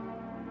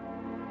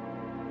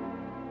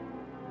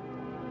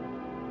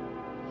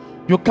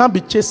 You can't be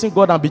chasing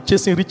God and be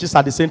chasing riches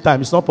at the same time.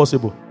 It's not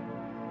possible.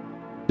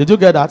 Did you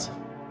get that?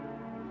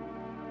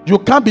 You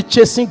can't be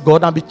chasing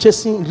God and be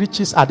chasing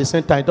riches at the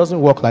same time. It doesn't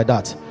work like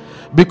that.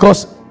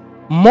 Because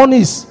money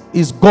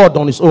is God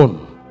on its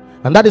own.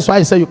 And that is why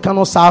he said you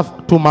cannot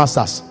serve two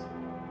masters.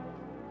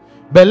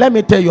 But let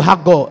me tell you how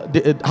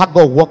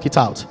God work it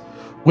out.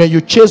 When you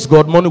chase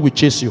God, money will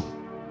chase you.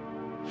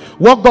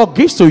 What God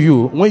gives to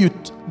you when you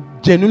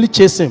genuinely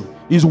chase him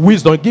is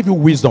wisdom. He gives you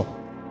wisdom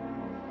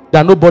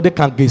that nobody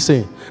can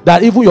gainsay.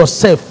 That even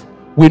yourself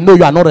will know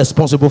you are not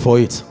responsible for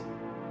it.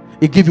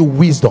 He gives you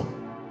wisdom.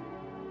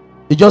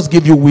 He just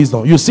gives you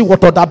wisdom. You see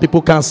what other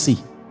people can't see.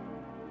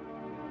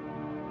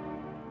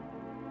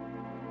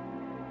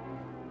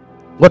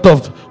 What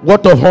of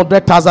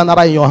 100,000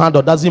 naira in your hand,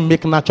 or does it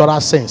make natural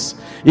sense?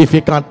 If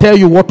he can tell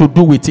you what to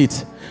do with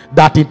it,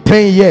 that in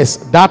 10 years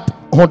that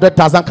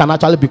 100,000 can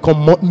actually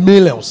become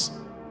millions.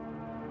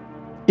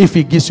 If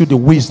he gives you the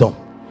wisdom,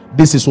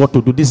 this is what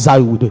to do. This is how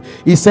he will do.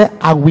 He said,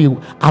 I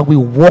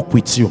will walk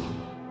with you.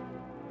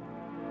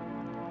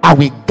 I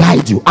will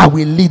guide you. I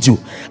will lead you.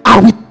 I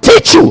will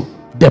teach you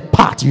the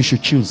path you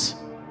should choose.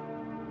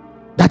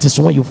 That is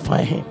when you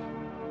find him.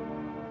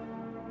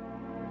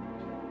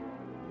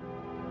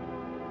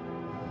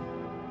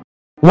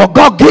 What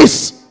God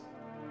gives,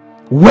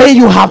 when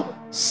you have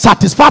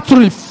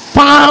satisfactorily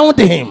found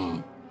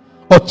him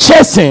or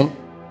chased him,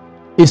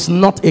 is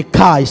not a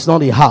car, it's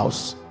not a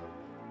house,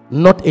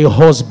 not a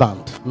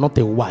husband, not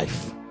a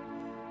wife.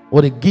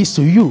 What it gives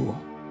to you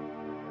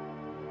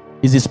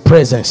is his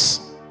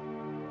presence,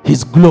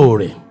 his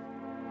glory.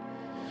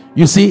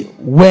 You see,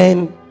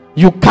 when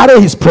you carry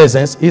his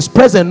presence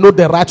knows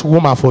the right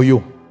woman for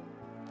you.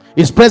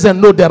 His presence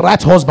knows the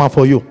right husband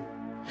for you.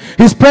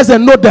 His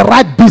presence knows the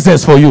right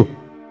business for you.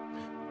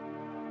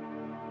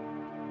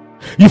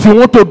 If you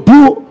want to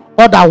do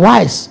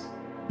otherwise,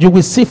 you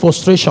will see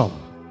frustration.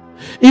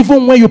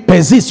 Even when you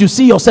persist, you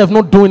see yourself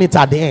not doing it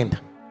at the end.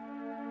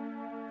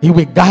 He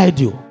will guide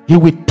you. He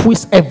will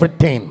twist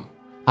everything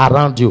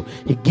around you.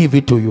 He give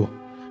it to you.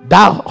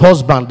 That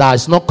husband that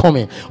is not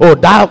coming, or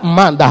that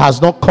man that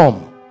has not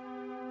come,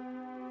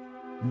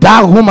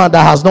 that woman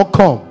that has not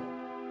come,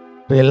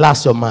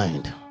 relax your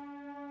mind.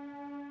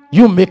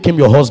 You make him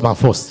your husband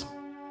first.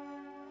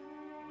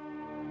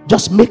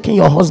 Just make him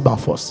your husband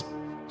first.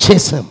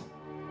 Chase him.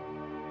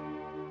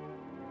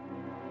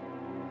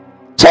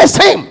 Chase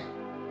him.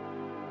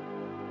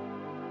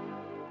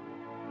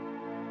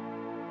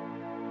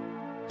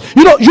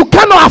 You know, you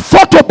cannot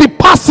afford to be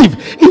passive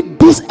in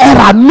this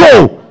era.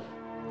 No.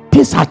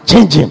 Things are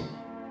changing.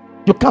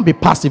 You can't be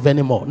passive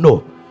anymore.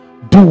 No.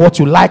 Do what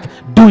you like.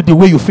 Do it the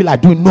way you feel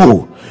like doing.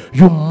 No.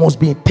 You must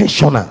be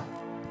intentional.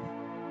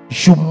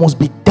 You must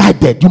be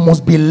guided. You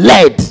must be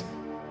led.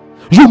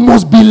 You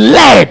must be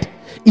led.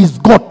 Is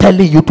God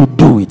telling you to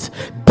do it?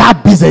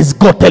 That business is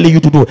God telling you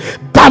to do it.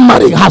 That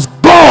marriage has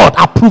God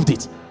approved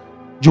it.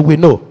 You will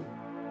know.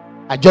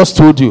 I just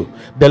told you.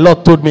 The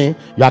Lord told me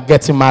you are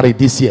getting married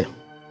this year.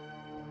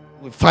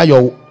 We find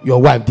your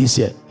wife this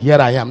year. Here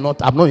I am.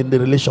 I'm not in the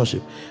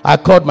relationship. I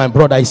called my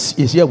brother.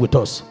 He's here with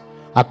us.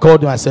 I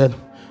called him. I said,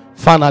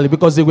 finally,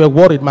 because they were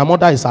worried. My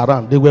mother is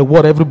around. They were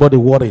worried. Everybody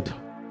worried.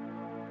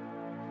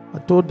 I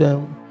told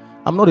them,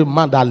 I'm not a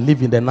man that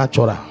live in the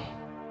natural.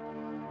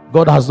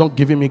 God has not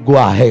given me go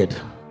ahead.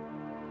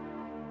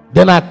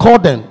 Then I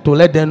called them to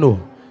let them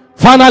know.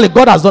 Finally,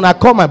 God has done. I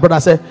called my brother. I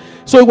said,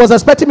 so he was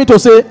expecting me to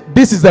say,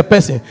 this is the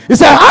person. He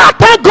said,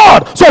 thank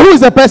God. So who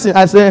is the person?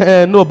 I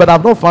said, no, but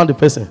I've not found the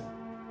person.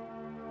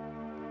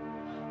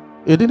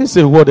 He didn't say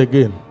a word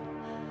again.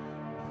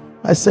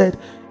 I said,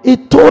 he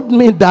told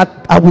me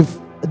that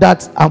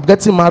I'm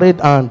getting married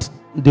and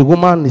the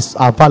woman is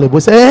available.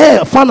 He said,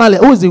 hey, finally,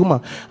 who is the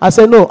woman? I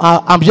said, no,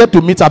 I'm yet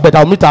to meet her, but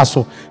I'll meet her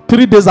soon.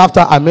 3 days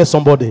after, I met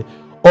somebody,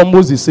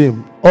 almost the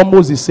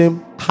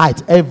same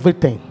height,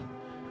 everything.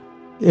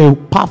 A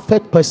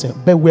perfect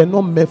person, but we're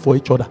not meant for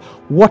each other.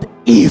 What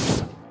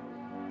if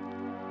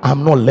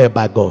I'm not led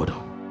by God?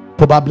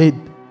 Probably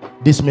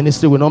this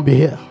ministry will not be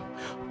here.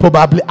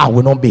 Probably I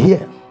will not be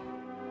here.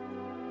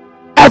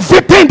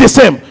 Everything the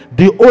same.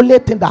 The only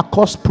thing that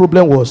caused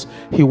problem was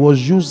he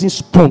was using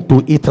spoon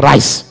to eat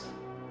rice.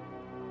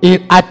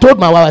 I told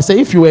my wife, I said,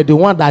 if you were the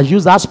one that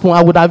used that spoon,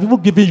 I would have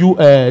even given you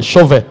a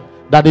shovel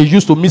that they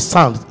used to mix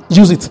sand.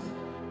 Use it.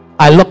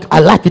 I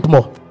like it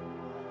more.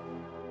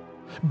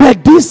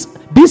 But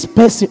this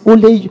person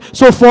only.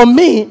 So for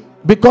me,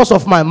 because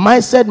of my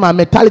mindset, my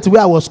mentality,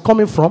 where I was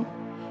coming from,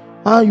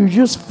 you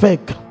use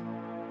fake,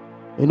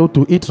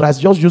 to eat rice.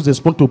 Just use the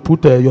spoon to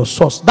put your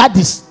sauce. That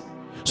is.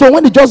 So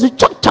when it just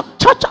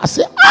I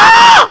say,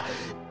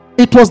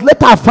 it was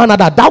later I found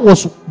out that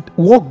was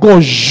what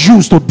God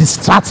used to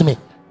distract me.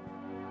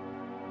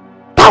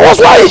 That was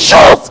what he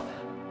used.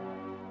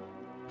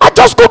 I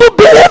just couldn't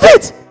believe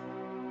it.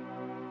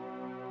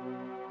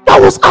 I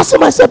was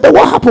asking myself, but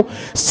what happened?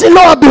 See,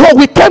 Lord, behold,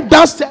 we came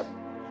downstairs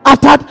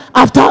after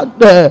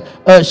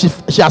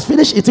she has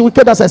finished eating. We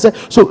came downstairs. I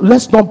said, so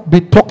let's not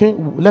be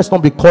talking, let's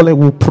not be calling.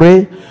 We'll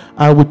pray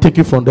and we'll take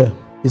it from there.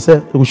 He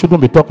said, we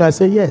shouldn't be talking. I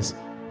said, yes.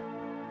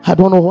 I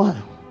don't know why.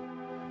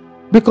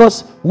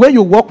 Because when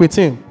you walk with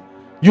him,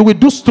 you will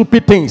do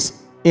stupid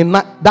things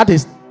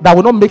that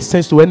will not make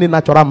sense to any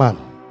natural man.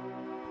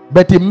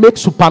 But it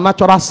makes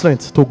supernatural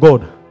strength to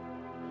God.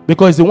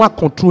 Because he's the one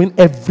controlling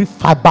every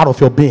fiber of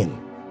your being.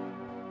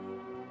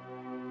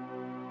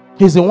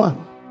 He's the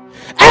one.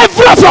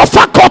 Every of your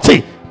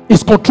faculty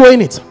is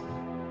controlling it.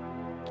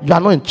 You are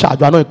not in charge.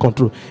 You are not in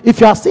control. If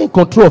you are still in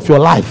control of your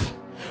life,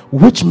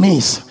 which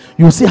means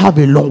you still have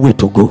a long way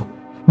to go.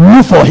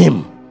 Move for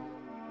him.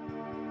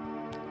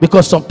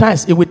 Because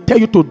sometimes it will tell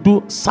you to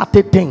do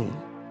certain things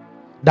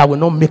that will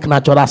not make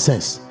natural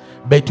sense.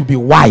 But to be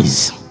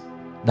wise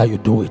that you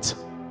do it.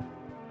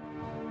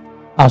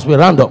 As we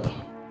round up,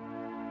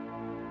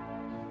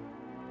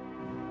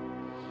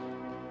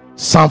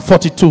 Psalm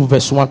 42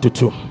 verse 1 to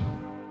 2.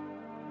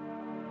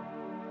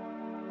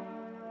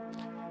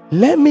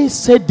 Let me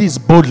say this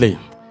boldly,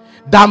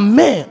 that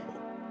men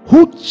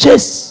who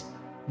chase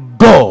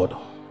God,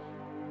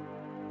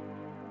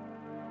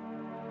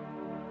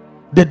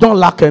 they don't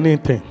lack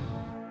anything.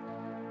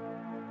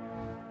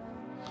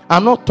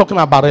 I'm not talking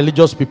about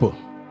religious people.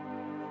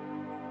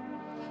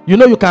 You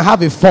know, you can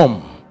have a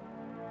form,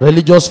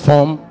 religious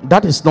form.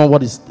 That is not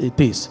what it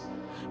is.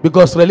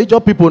 Because religious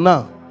people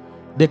now,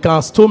 they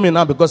can steal me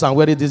now because I'm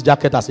wearing this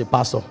jacket as a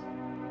pastor.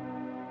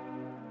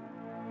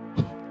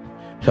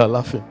 You're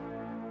laughing.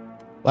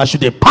 Why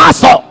should a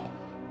pastor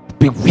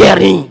be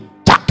wearing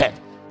jacket?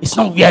 It's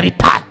not wearing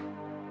tie.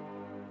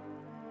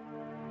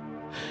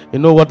 You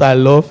know what I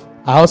love?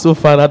 I also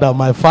found out that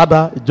my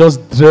father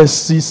just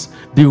dresses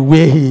the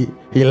way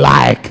he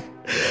like.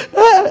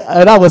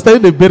 And I was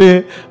telling the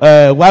baby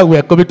while we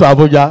were coming to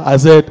Abuja, I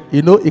said,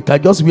 you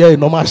can just wear a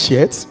normal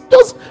shirt.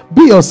 Just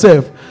be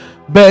yourself.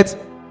 But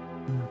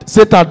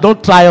Satan,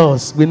 don't try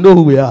us. We know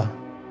who we are.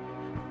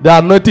 The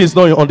anointing is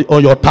not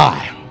on your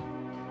tie.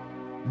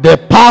 The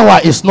power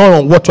is not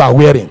on what you are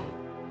wearing.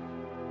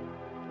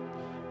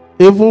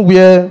 Even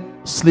wear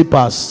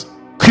slippers,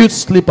 cute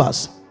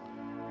slippers.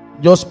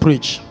 Just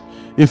preach.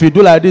 If you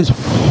do like this,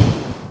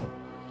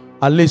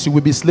 at least you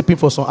will be sleeping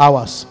for some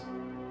hours.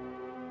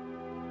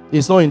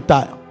 It's not in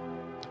time.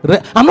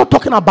 I'm not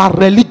talking about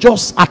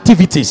religious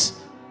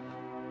activities.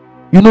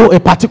 A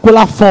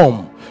particular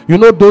form. You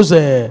know those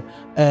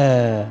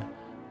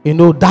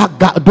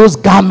those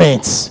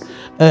garments,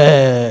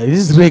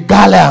 these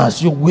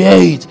regalias, you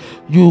wear it,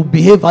 you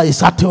behave a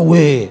certain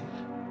way.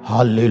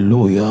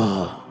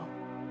 Hallelujah.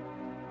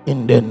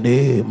 In the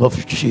name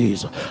of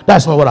Jesus.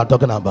 That's not what I'm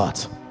talking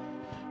about.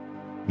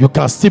 You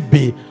can still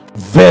be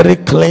very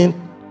clean,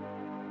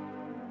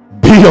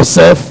 be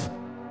yourself,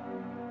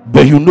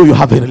 but you know you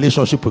have a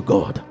relationship with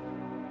God.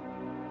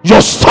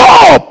 Your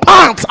soul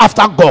pants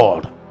after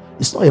God.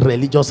 It's not a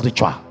religious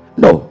ritual.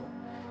 No,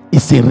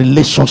 it's a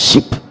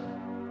relationship.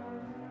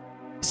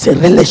 It's a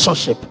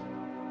relationship.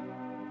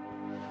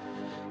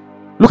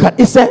 Look at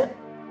it. It said,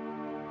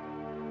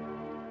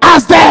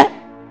 as the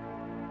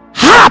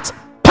heart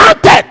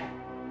panted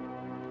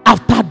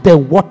after the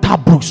water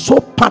brook, so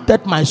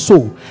panted my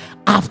soul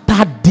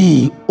after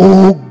thee,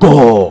 O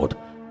God.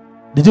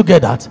 Did you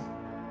get that?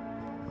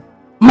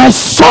 My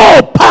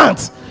soul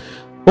pants.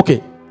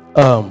 Okay.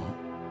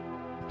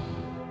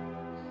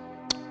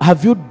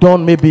 Have you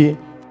done maybe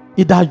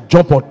either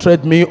jump on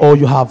treadmill, or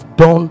you have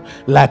done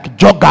like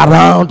jog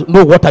around,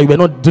 no water, you were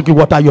not drinking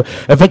water, you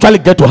eventually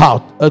get to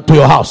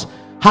your house?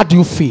 How do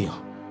you feel?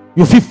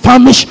 You feel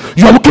famished,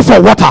 you are looking for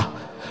water.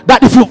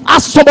 That if you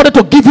ask somebody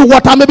to give you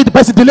water, maybe the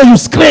person delay, you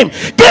scream,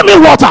 give me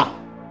water,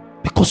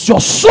 because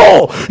your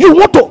soul, you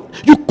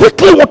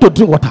quickly want to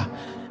drink water.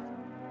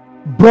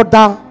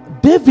 Brother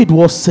David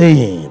was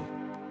saying,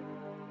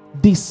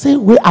 the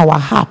same way our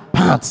heart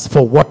pants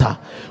for water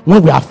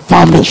when we are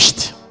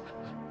famished,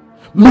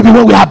 maybe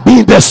when we have been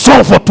in the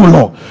sun for too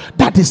long,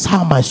 that is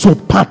how my soul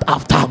pant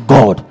after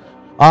God.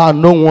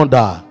 No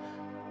wonder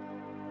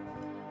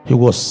he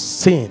was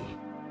seen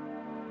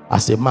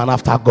as a man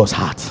after God's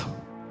heart.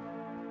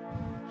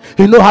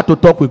 He knew how to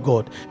talk with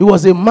God. He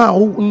was a man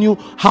who knew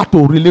how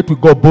to relate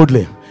with God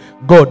boldly.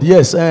 God,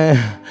 yes,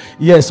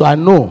 yes, I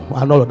know,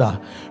 and all of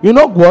that. You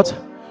know what?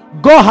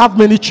 God have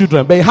many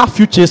children, but he have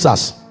few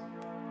chasers.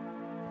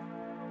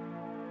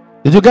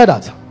 Did you get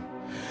that?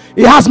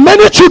 He has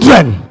many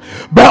children,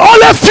 but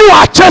only few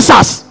are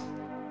chasers.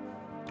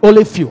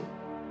 Only few.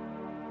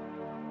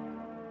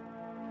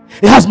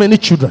 He has many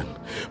children,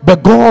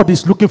 but God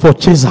is looking for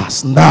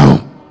chasers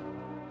now.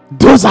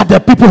 Those are the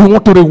people who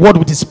want to reward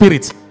with the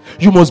spirit.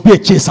 You must be a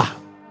chaser.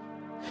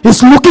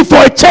 He's looking for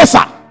a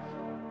chaser,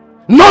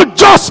 not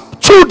just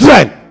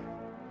children.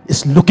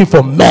 He's looking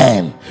for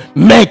men.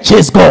 Men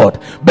chase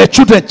God, but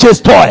children chase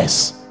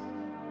toys.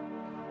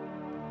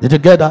 Did you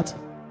get that?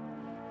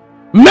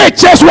 Men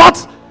chase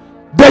what?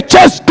 They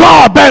chase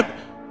God, but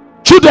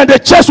children, they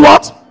chase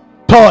what?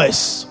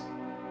 Toys.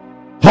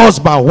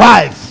 Husband,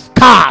 wife,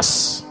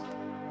 cars,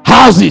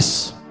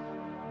 houses,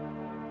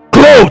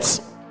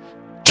 clothes.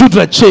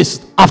 Children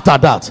chase after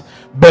that,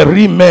 but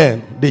real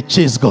men, they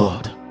chase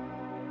God,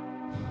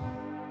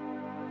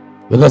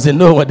 because they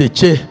know when they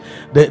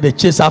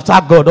chase after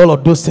God, all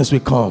of those things will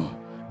come.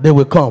 They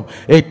will come.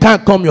 A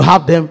time come, you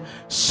have them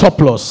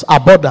surplus,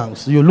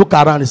 abundance. You look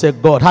around and say,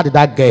 God, how did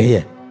I get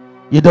here?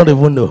 You don't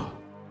even know.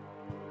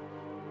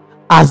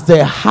 As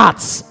the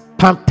hearts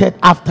panted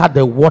after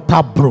the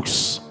water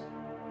brooks,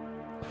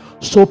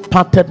 so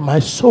panted my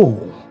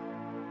soul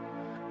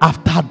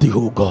after thee,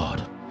 O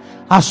God.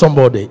 Ask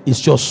somebody,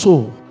 is your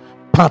soul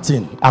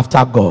panting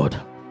after God?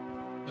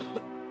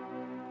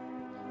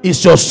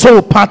 Is your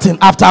soul panting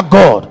after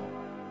God?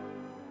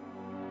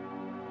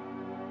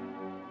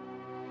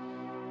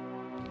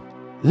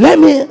 Let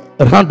me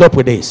round up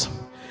with this.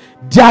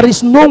 There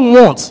is no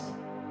want,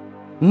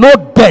 no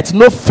death,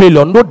 no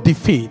failure, no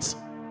defeat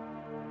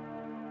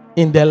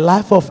in the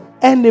life of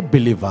any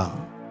believer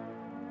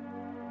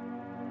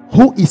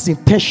who is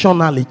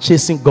intentionally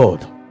chasing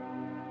God.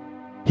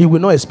 He will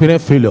not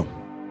experience failure.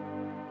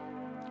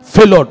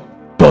 Failure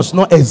does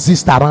not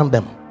exist around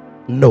them.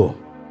 No.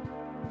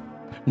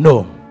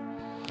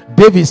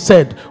 David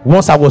said,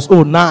 once I was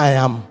old, now I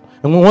am.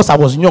 And once I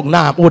was young,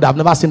 now I'm old. I've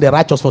never seen the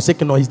righteous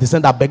forsaken or his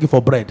descendant begging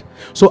for bread.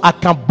 So I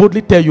can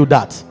boldly tell you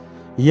that,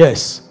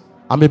 yes,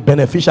 I'm a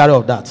beneficiary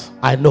of that.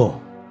 I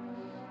know.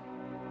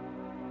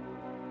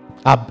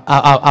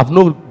 I've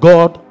known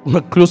God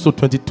close to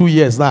 22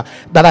 years now,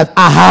 that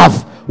I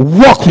have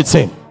walked with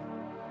him.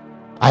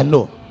 I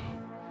know.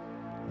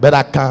 But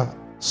I can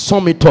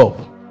sum it up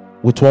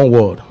with one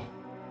word.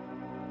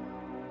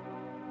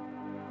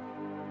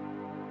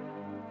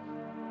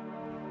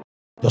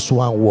 Just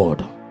one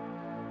word.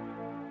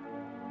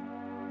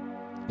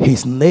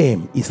 His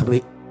name is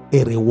a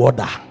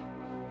rewarder.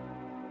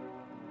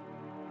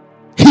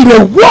 He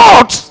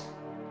rewards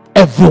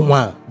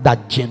everyone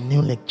that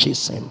genuinely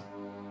chases him.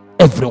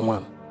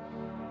 Everyone.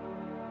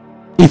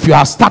 If you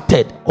have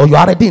started or you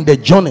are already in the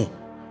journey,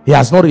 he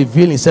has not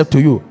revealed himself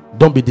to you,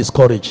 don't be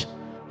discouraged.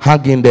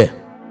 Hang in there.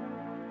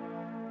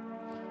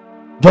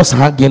 Just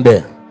hang in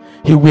there.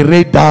 He will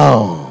rain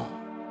down.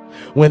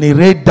 When he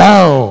rain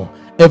down,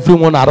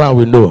 everyone around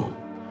will know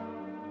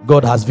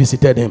God has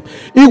visited him.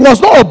 It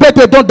was not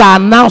Obed-Edom that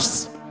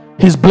announced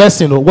his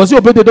blessing. Was it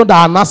Obed-Edom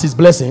that announced his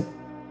blessing?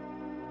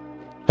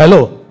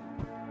 Hello?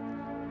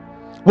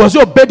 Was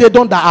it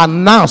Obed-Edom that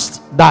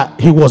announced that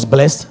he was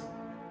blessed?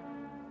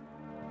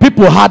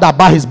 People heard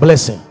about his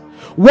blessing.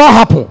 What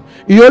happened?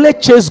 He only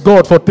chased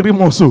God for 3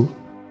 months. So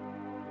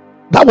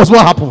that was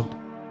what happened.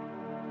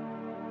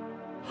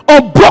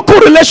 Unbroken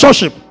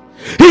relationship.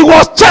 He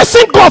was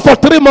chasing God for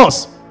 3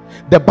 months.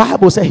 The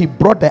Bible said he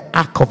brought the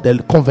ark of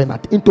the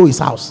covenant into his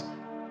house.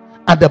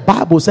 And the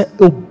Bible said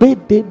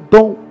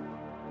Obed-Edom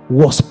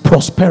was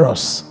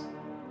prosperous.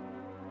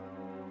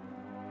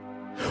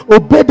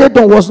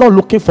 Obed-Edom was not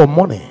looking for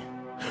money.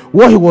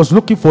 What he was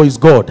looking for is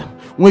God.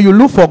 When you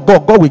look for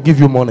God, God will give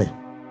you money.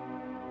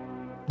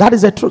 That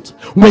is the truth.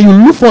 When you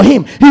look for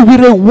him, he will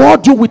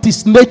reward you with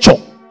his nature.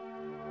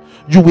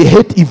 You will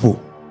hate evil.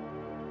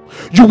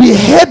 You will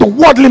hate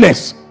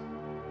worldliness.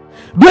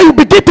 When you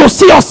begin to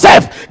see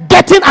yourself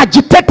getting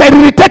agitated,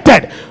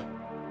 irritated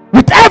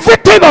with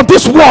everything of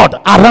this world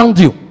around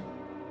you.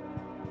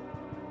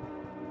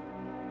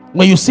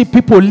 When you see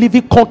people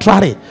living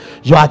contrary,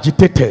 you are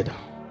agitated.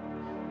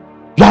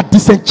 You are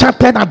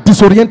disenchanted and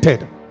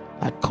disoriented.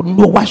 I don't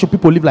know why should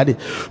people live like this.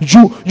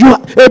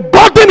 A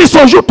burden is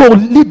on you to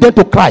lead them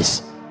to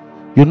Christ.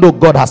 You know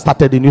God has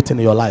started a new thing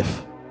in your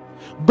life.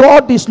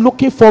 God is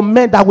looking for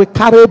men that will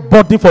carry a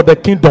burden for the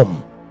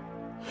kingdom.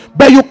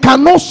 But you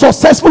cannot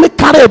successfully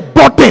carry a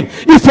burden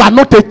if you are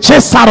not a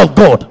chaser of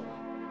God.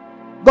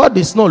 God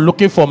is not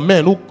looking for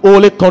men who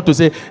only come to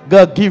say,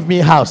 God, give me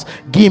a house,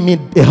 give me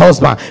a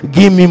husband,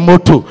 give me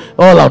motor,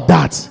 all of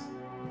that.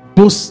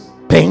 Those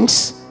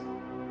things.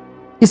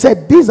 He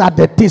said, these are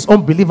the things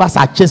unbelievers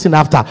are chasing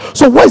after.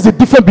 So what is the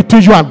difference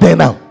between you and them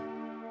now?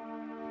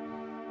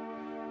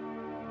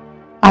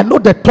 I know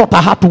the thought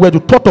I had to wear, the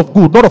thought of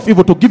good, not of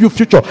evil, to give you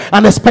future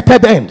and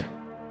expected end.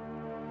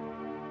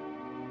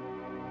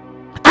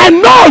 I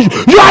know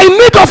you are in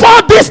need of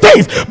all these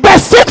things, but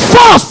seek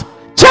first.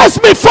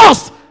 Chase me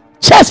first.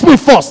 Chase me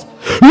first.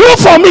 Look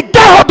for me. Get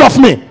hold of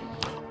me.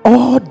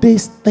 All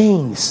these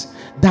things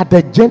that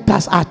the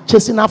Gentiles are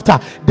chasing after,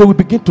 they will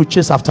begin to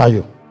chase after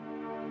you.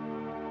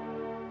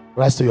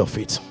 Rise to your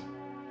feet.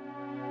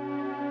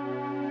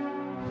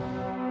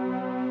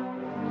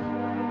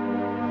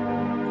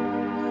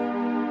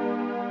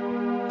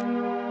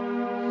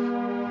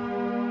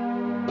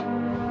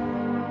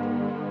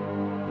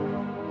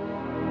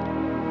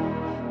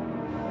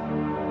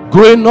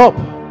 Growing up,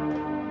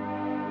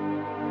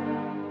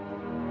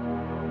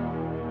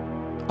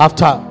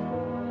 after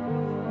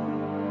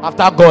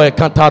God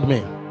encountered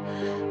me,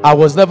 I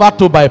was never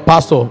told by a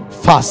pastor,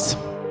 fast.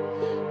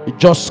 It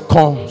just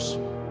comes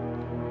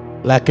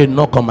like a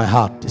knock on my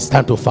heart. It's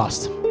time to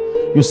fast.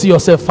 You see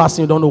yourself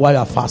fasting, you don't know why you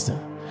are fasting.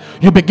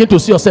 You begin to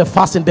see yourself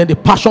fasting, then the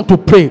passion to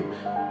pray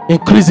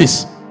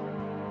increases.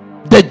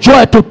 The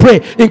joy to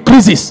pray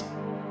increases.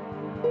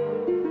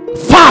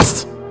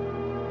 Fast.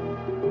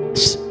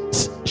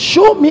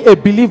 Show me a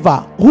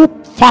believer who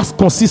fasts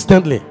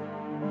consistently,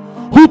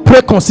 who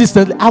pray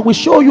consistently. I will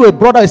show you a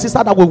brother and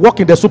sister that will walk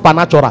in the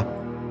supernatural.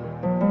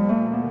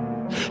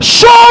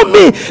 Show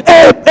me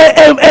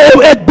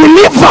a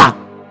believer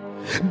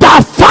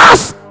that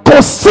fasts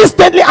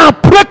consistently and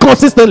pray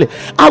consistently.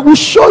 I will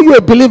show you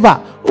a believer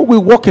who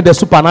will walk in the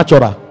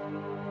supernatural.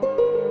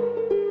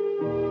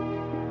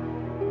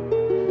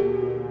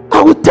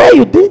 I will tell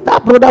you,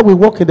 that brother will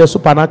walk in the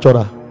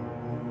supernatural.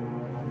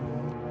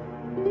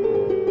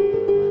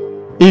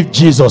 If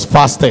Jesus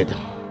fasted,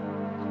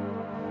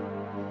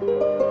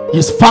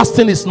 his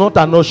fasting is not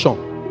an option,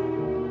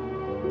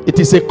 it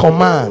is a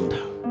command.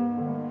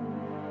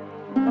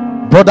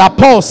 Brother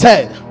Paul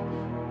said,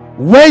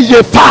 when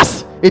you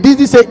fast, it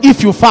didn't say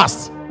if you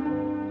fast.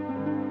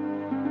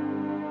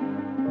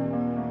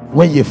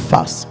 When you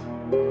fast,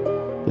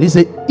 it didn't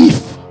say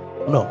if.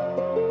 No,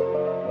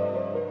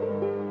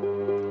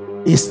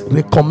 it's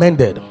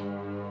recommended.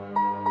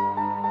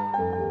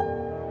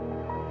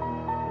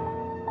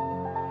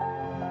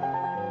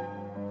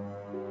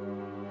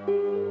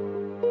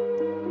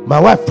 My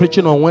wife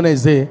preaching on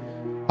Wednesday,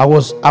 I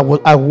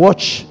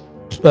watched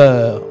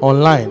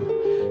online.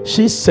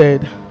 She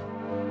said,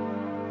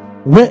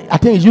 I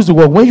think it used the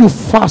word, when you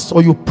fast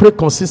or you pray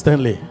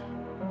consistently,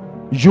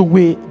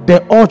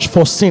 the urge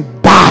for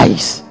sin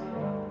dies.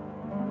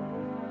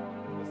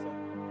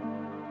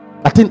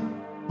 I think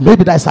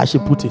maybe that's how she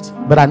put it,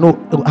 but I know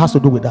it has to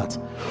do with that.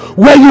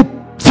 When you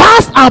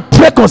fast and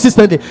pray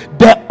consistently,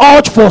 the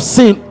urge for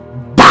sin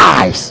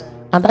dies,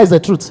 and that is the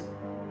truth.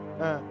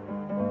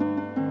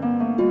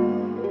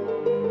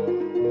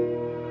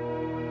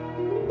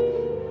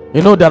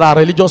 You know, there are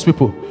religious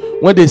people,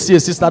 when they see a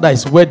sister that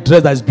is well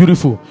dressed, that is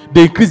beautiful,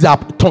 they increase their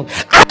tongue.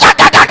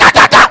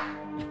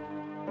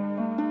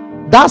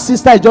 That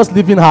sister is just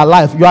living her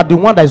life. You are the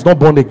one that is not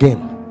born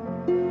again.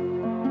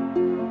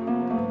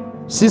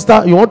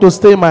 Sister, you want to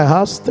stay in my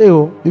house? Stay.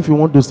 If you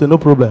want to stay, no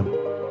problem.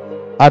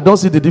 I don't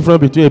see the difference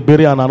between a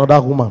berry and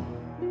another woman.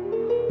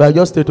 But I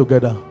just stay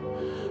together.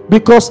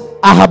 Because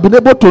I have been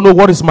able to know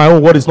what is my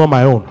own, what is not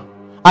my own.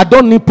 I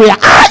don't need prayer.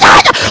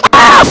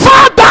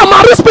 Father,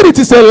 my spirit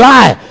is a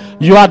lie.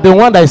 You are the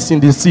one that is in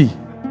the sea.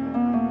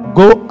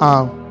 Go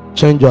and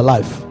change your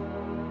life.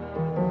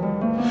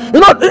 You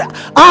know,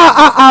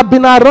 I've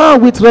been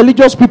around with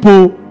religious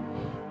people.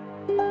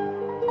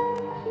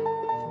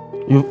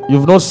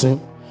 You've not seen.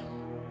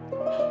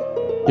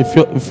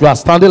 If you are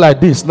standing like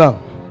this now,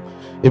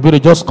 it will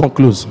just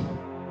conclude.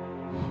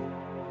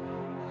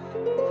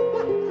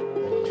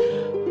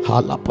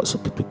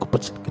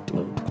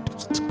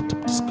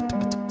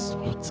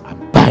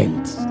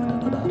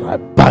 I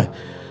bind.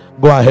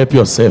 Go and help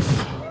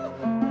yourself.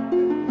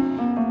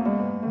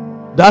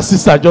 That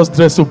sister just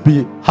dressed to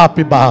be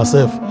happy by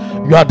herself.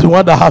 You are the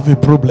one that have a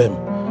problem.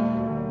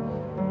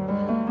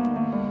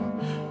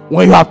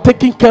 When you have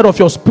taken care of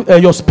your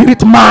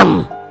spirit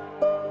man,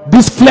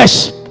 this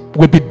flesh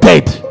will be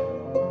dead.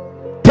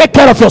 Take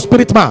care of your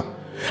spirit man.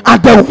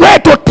 And the way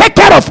to take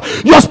care of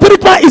your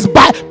spirit man is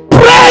by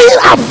praying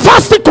and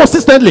fasting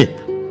consistently.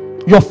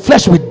 Your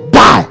flesh will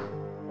die.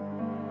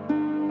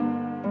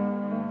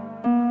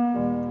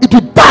 It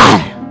will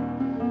die.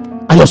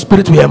 And your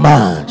spirit will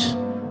emerge.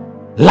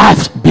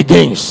 Life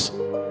begins.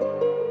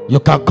 You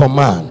can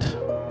command.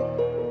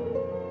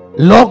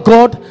 Lord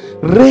God,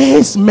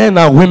 raise men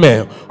and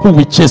women who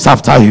will chase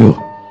after you.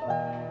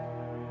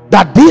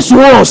 That these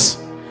ones,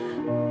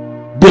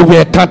 they will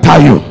encounter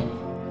you.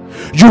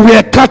 You will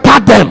encounter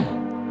them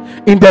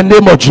in the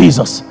name of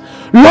Jesus.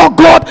 Lord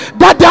God,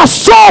 that their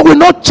soul will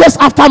not chase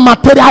after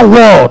material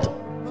world,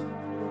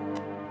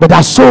 but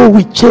their soul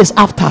will chase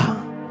after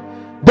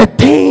the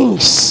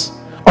things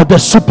of the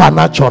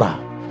supernatural,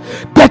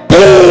 the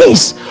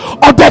things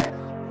of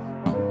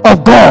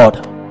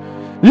God.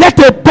 Let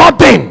a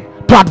burden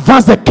to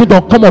advance the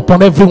kingdom come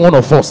upon every one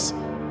of us.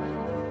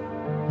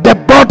 The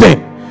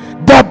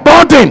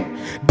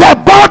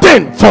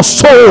burden for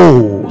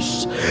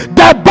souls,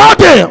 the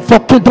burden for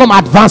kingdom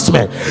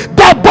advancement,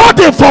 the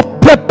burden for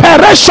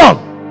preparation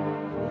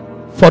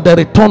for the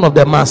return of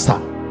the master.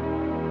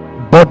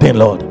 Burden,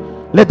 Lord.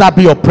 Let that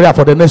be your prayer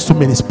for the next 2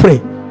 minutes.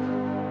 Pray.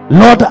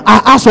 Lord,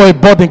 I ask for a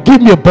burden.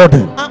 Give me a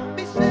burden.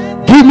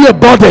 Give me a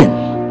burden.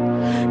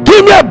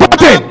 Give me a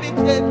burden.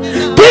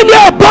 Give me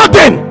a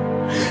burden.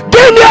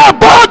 Give me a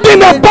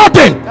burden. A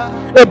burden.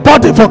 A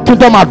burden for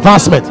kingdom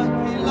advancement.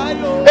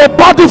 A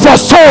burden for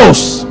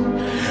souls.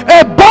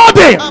 A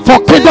burden for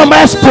kingdom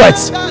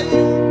exploits.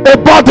 A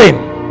burden.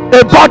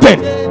 A burden.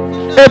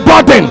 A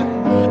burden.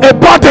 A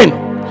burden.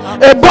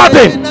 A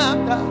burden.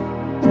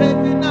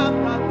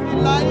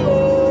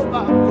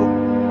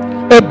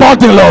 A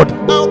burden, Lord. A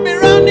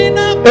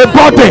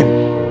burden.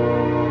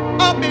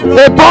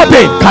 A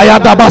burden.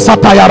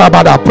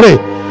 Pray.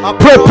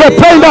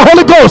 Pray in the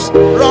Holy Ghost.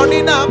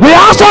 We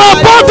ask for a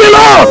burden,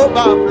 Lord.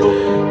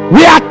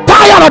 We are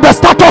tired of the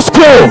status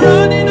quo.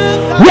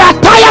 We are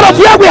tired of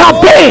where we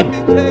have been.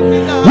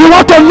 We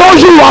want to know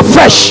you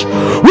afresh.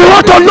 We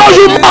want to know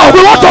you more.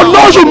 We want to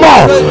know you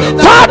more.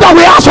 Father,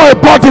 we ask for a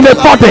burden.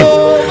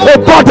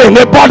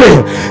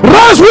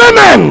 Raise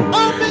women.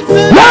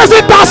 Raise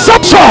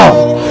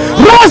intercessors.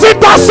 Raise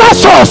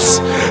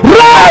intercessors.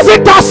 Raise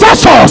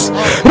intercessors.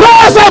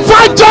 Raise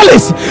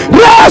evangelists.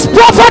 Raise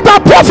prophet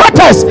and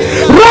prophetess.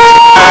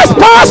 Raise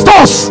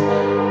pastors.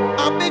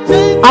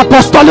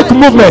 Apostolic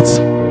movement.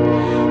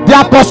 The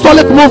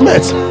apostolic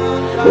movement.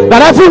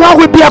 That everyone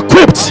will be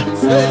equipped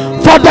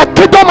for the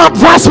kingdom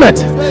advancement.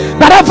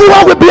 That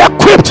everyone will be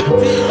equipped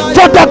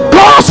for the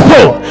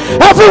gospel.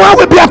 Everyone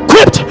will be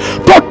equipped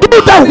to do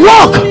the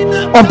work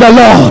of the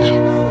Lord.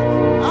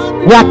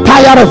 We are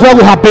tired of where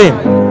we have been.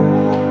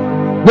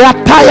 We are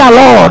tired,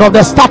 Lord, of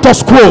the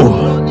status quo.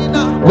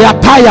 We are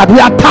tired. We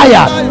are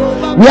tired.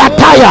 We are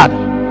tired.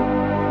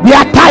 We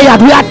are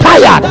tired. We are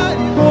tired.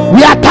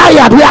 We are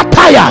tired. We are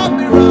tired.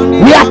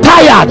 We are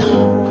tired.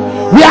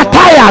 We are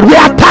tired. We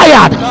are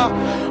tired.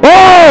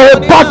 Oh,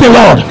 body,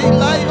 Lord.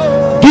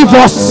 Give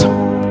us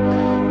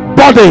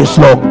bodies,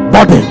 Lord.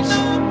 Bodies.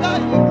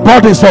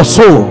 Bodies for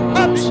soul.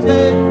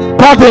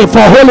 Body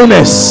for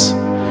holiness.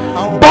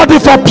 Body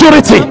for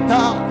purity.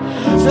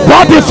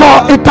 Body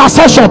for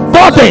intercession.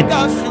 Body.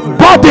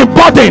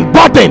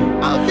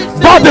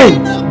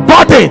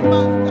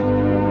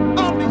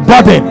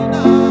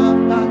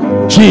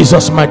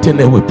 Jesus' mighty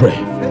name we pray.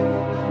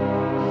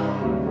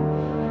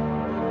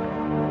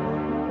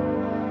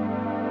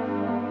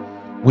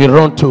 We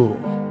run to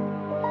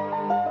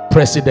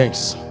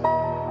presidents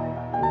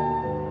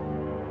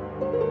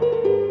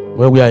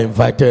where we are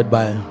invited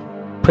by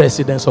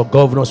presidents or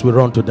governors. We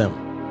run to them.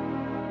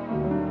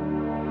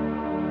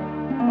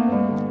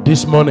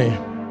 This morning,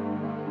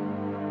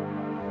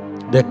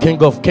 the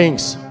King of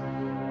Kings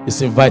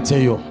is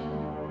inviting you.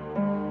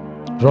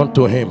 Run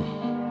to him.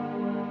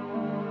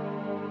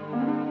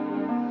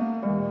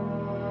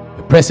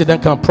 The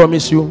president can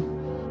promise you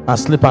and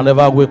sleep and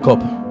never wake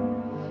up.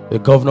 The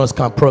governors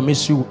can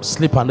promise you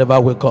sleep and never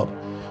wake up.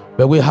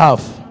 But we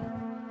have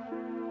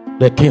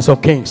the Kings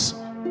of Kings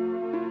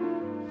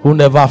who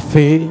never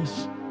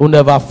fails, who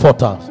never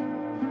falters.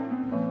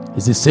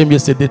 It's the same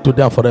yesterday,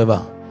 today, and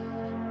forever.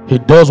 He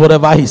does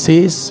whatever he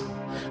says,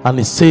 and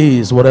he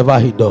says whatever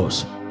he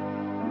does.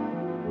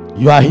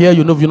 You are here,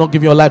 you know, if you're not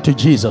giving your life to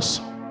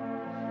Jesus,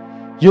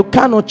 you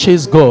cannot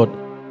chase God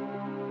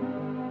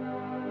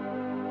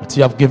until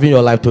you have given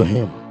your life to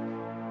him.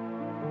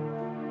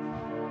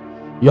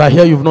 You are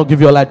here, you've not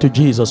given your life to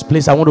Jesus.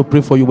 Please, I want to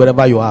pray for you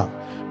wherever you are.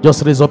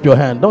 Just raise up your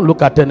hand. Don't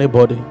look at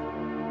anybody.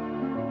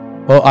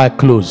 Or eye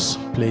close,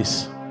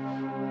 please.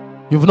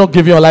 You've not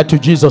given your life to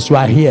Jesus. You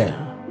are here.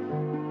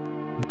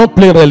 Don't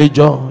play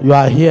religion. You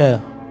are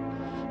here.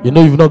 You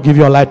know you've not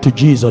given your life to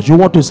Jesus. You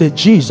want to say,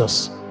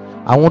 Jesus,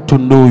 I want to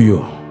know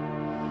you.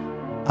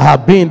 I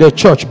have been in the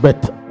church,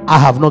 but I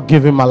have not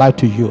given my life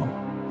to you.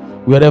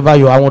 Wherever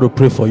you are, I want to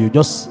pray for you.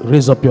 Just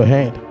raise up your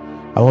hand.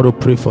 I want to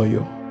pray for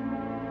you.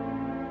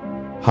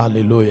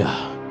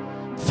 Hallelujah.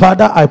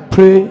 Father, I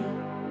pray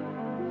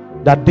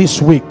that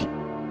this week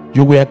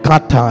you will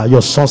encounter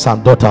your sons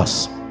and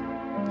daughters.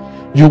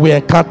 You will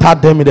encounter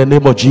them in the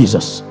name of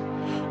Jesus.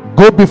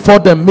 Go before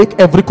them, make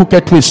every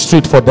crooked way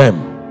straight for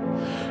them.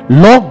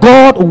 Lord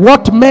God,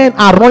 what men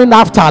are running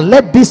after,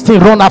 let this thing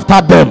run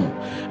after them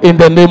in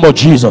the name of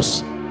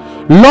Jesus.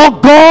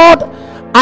 Lord God,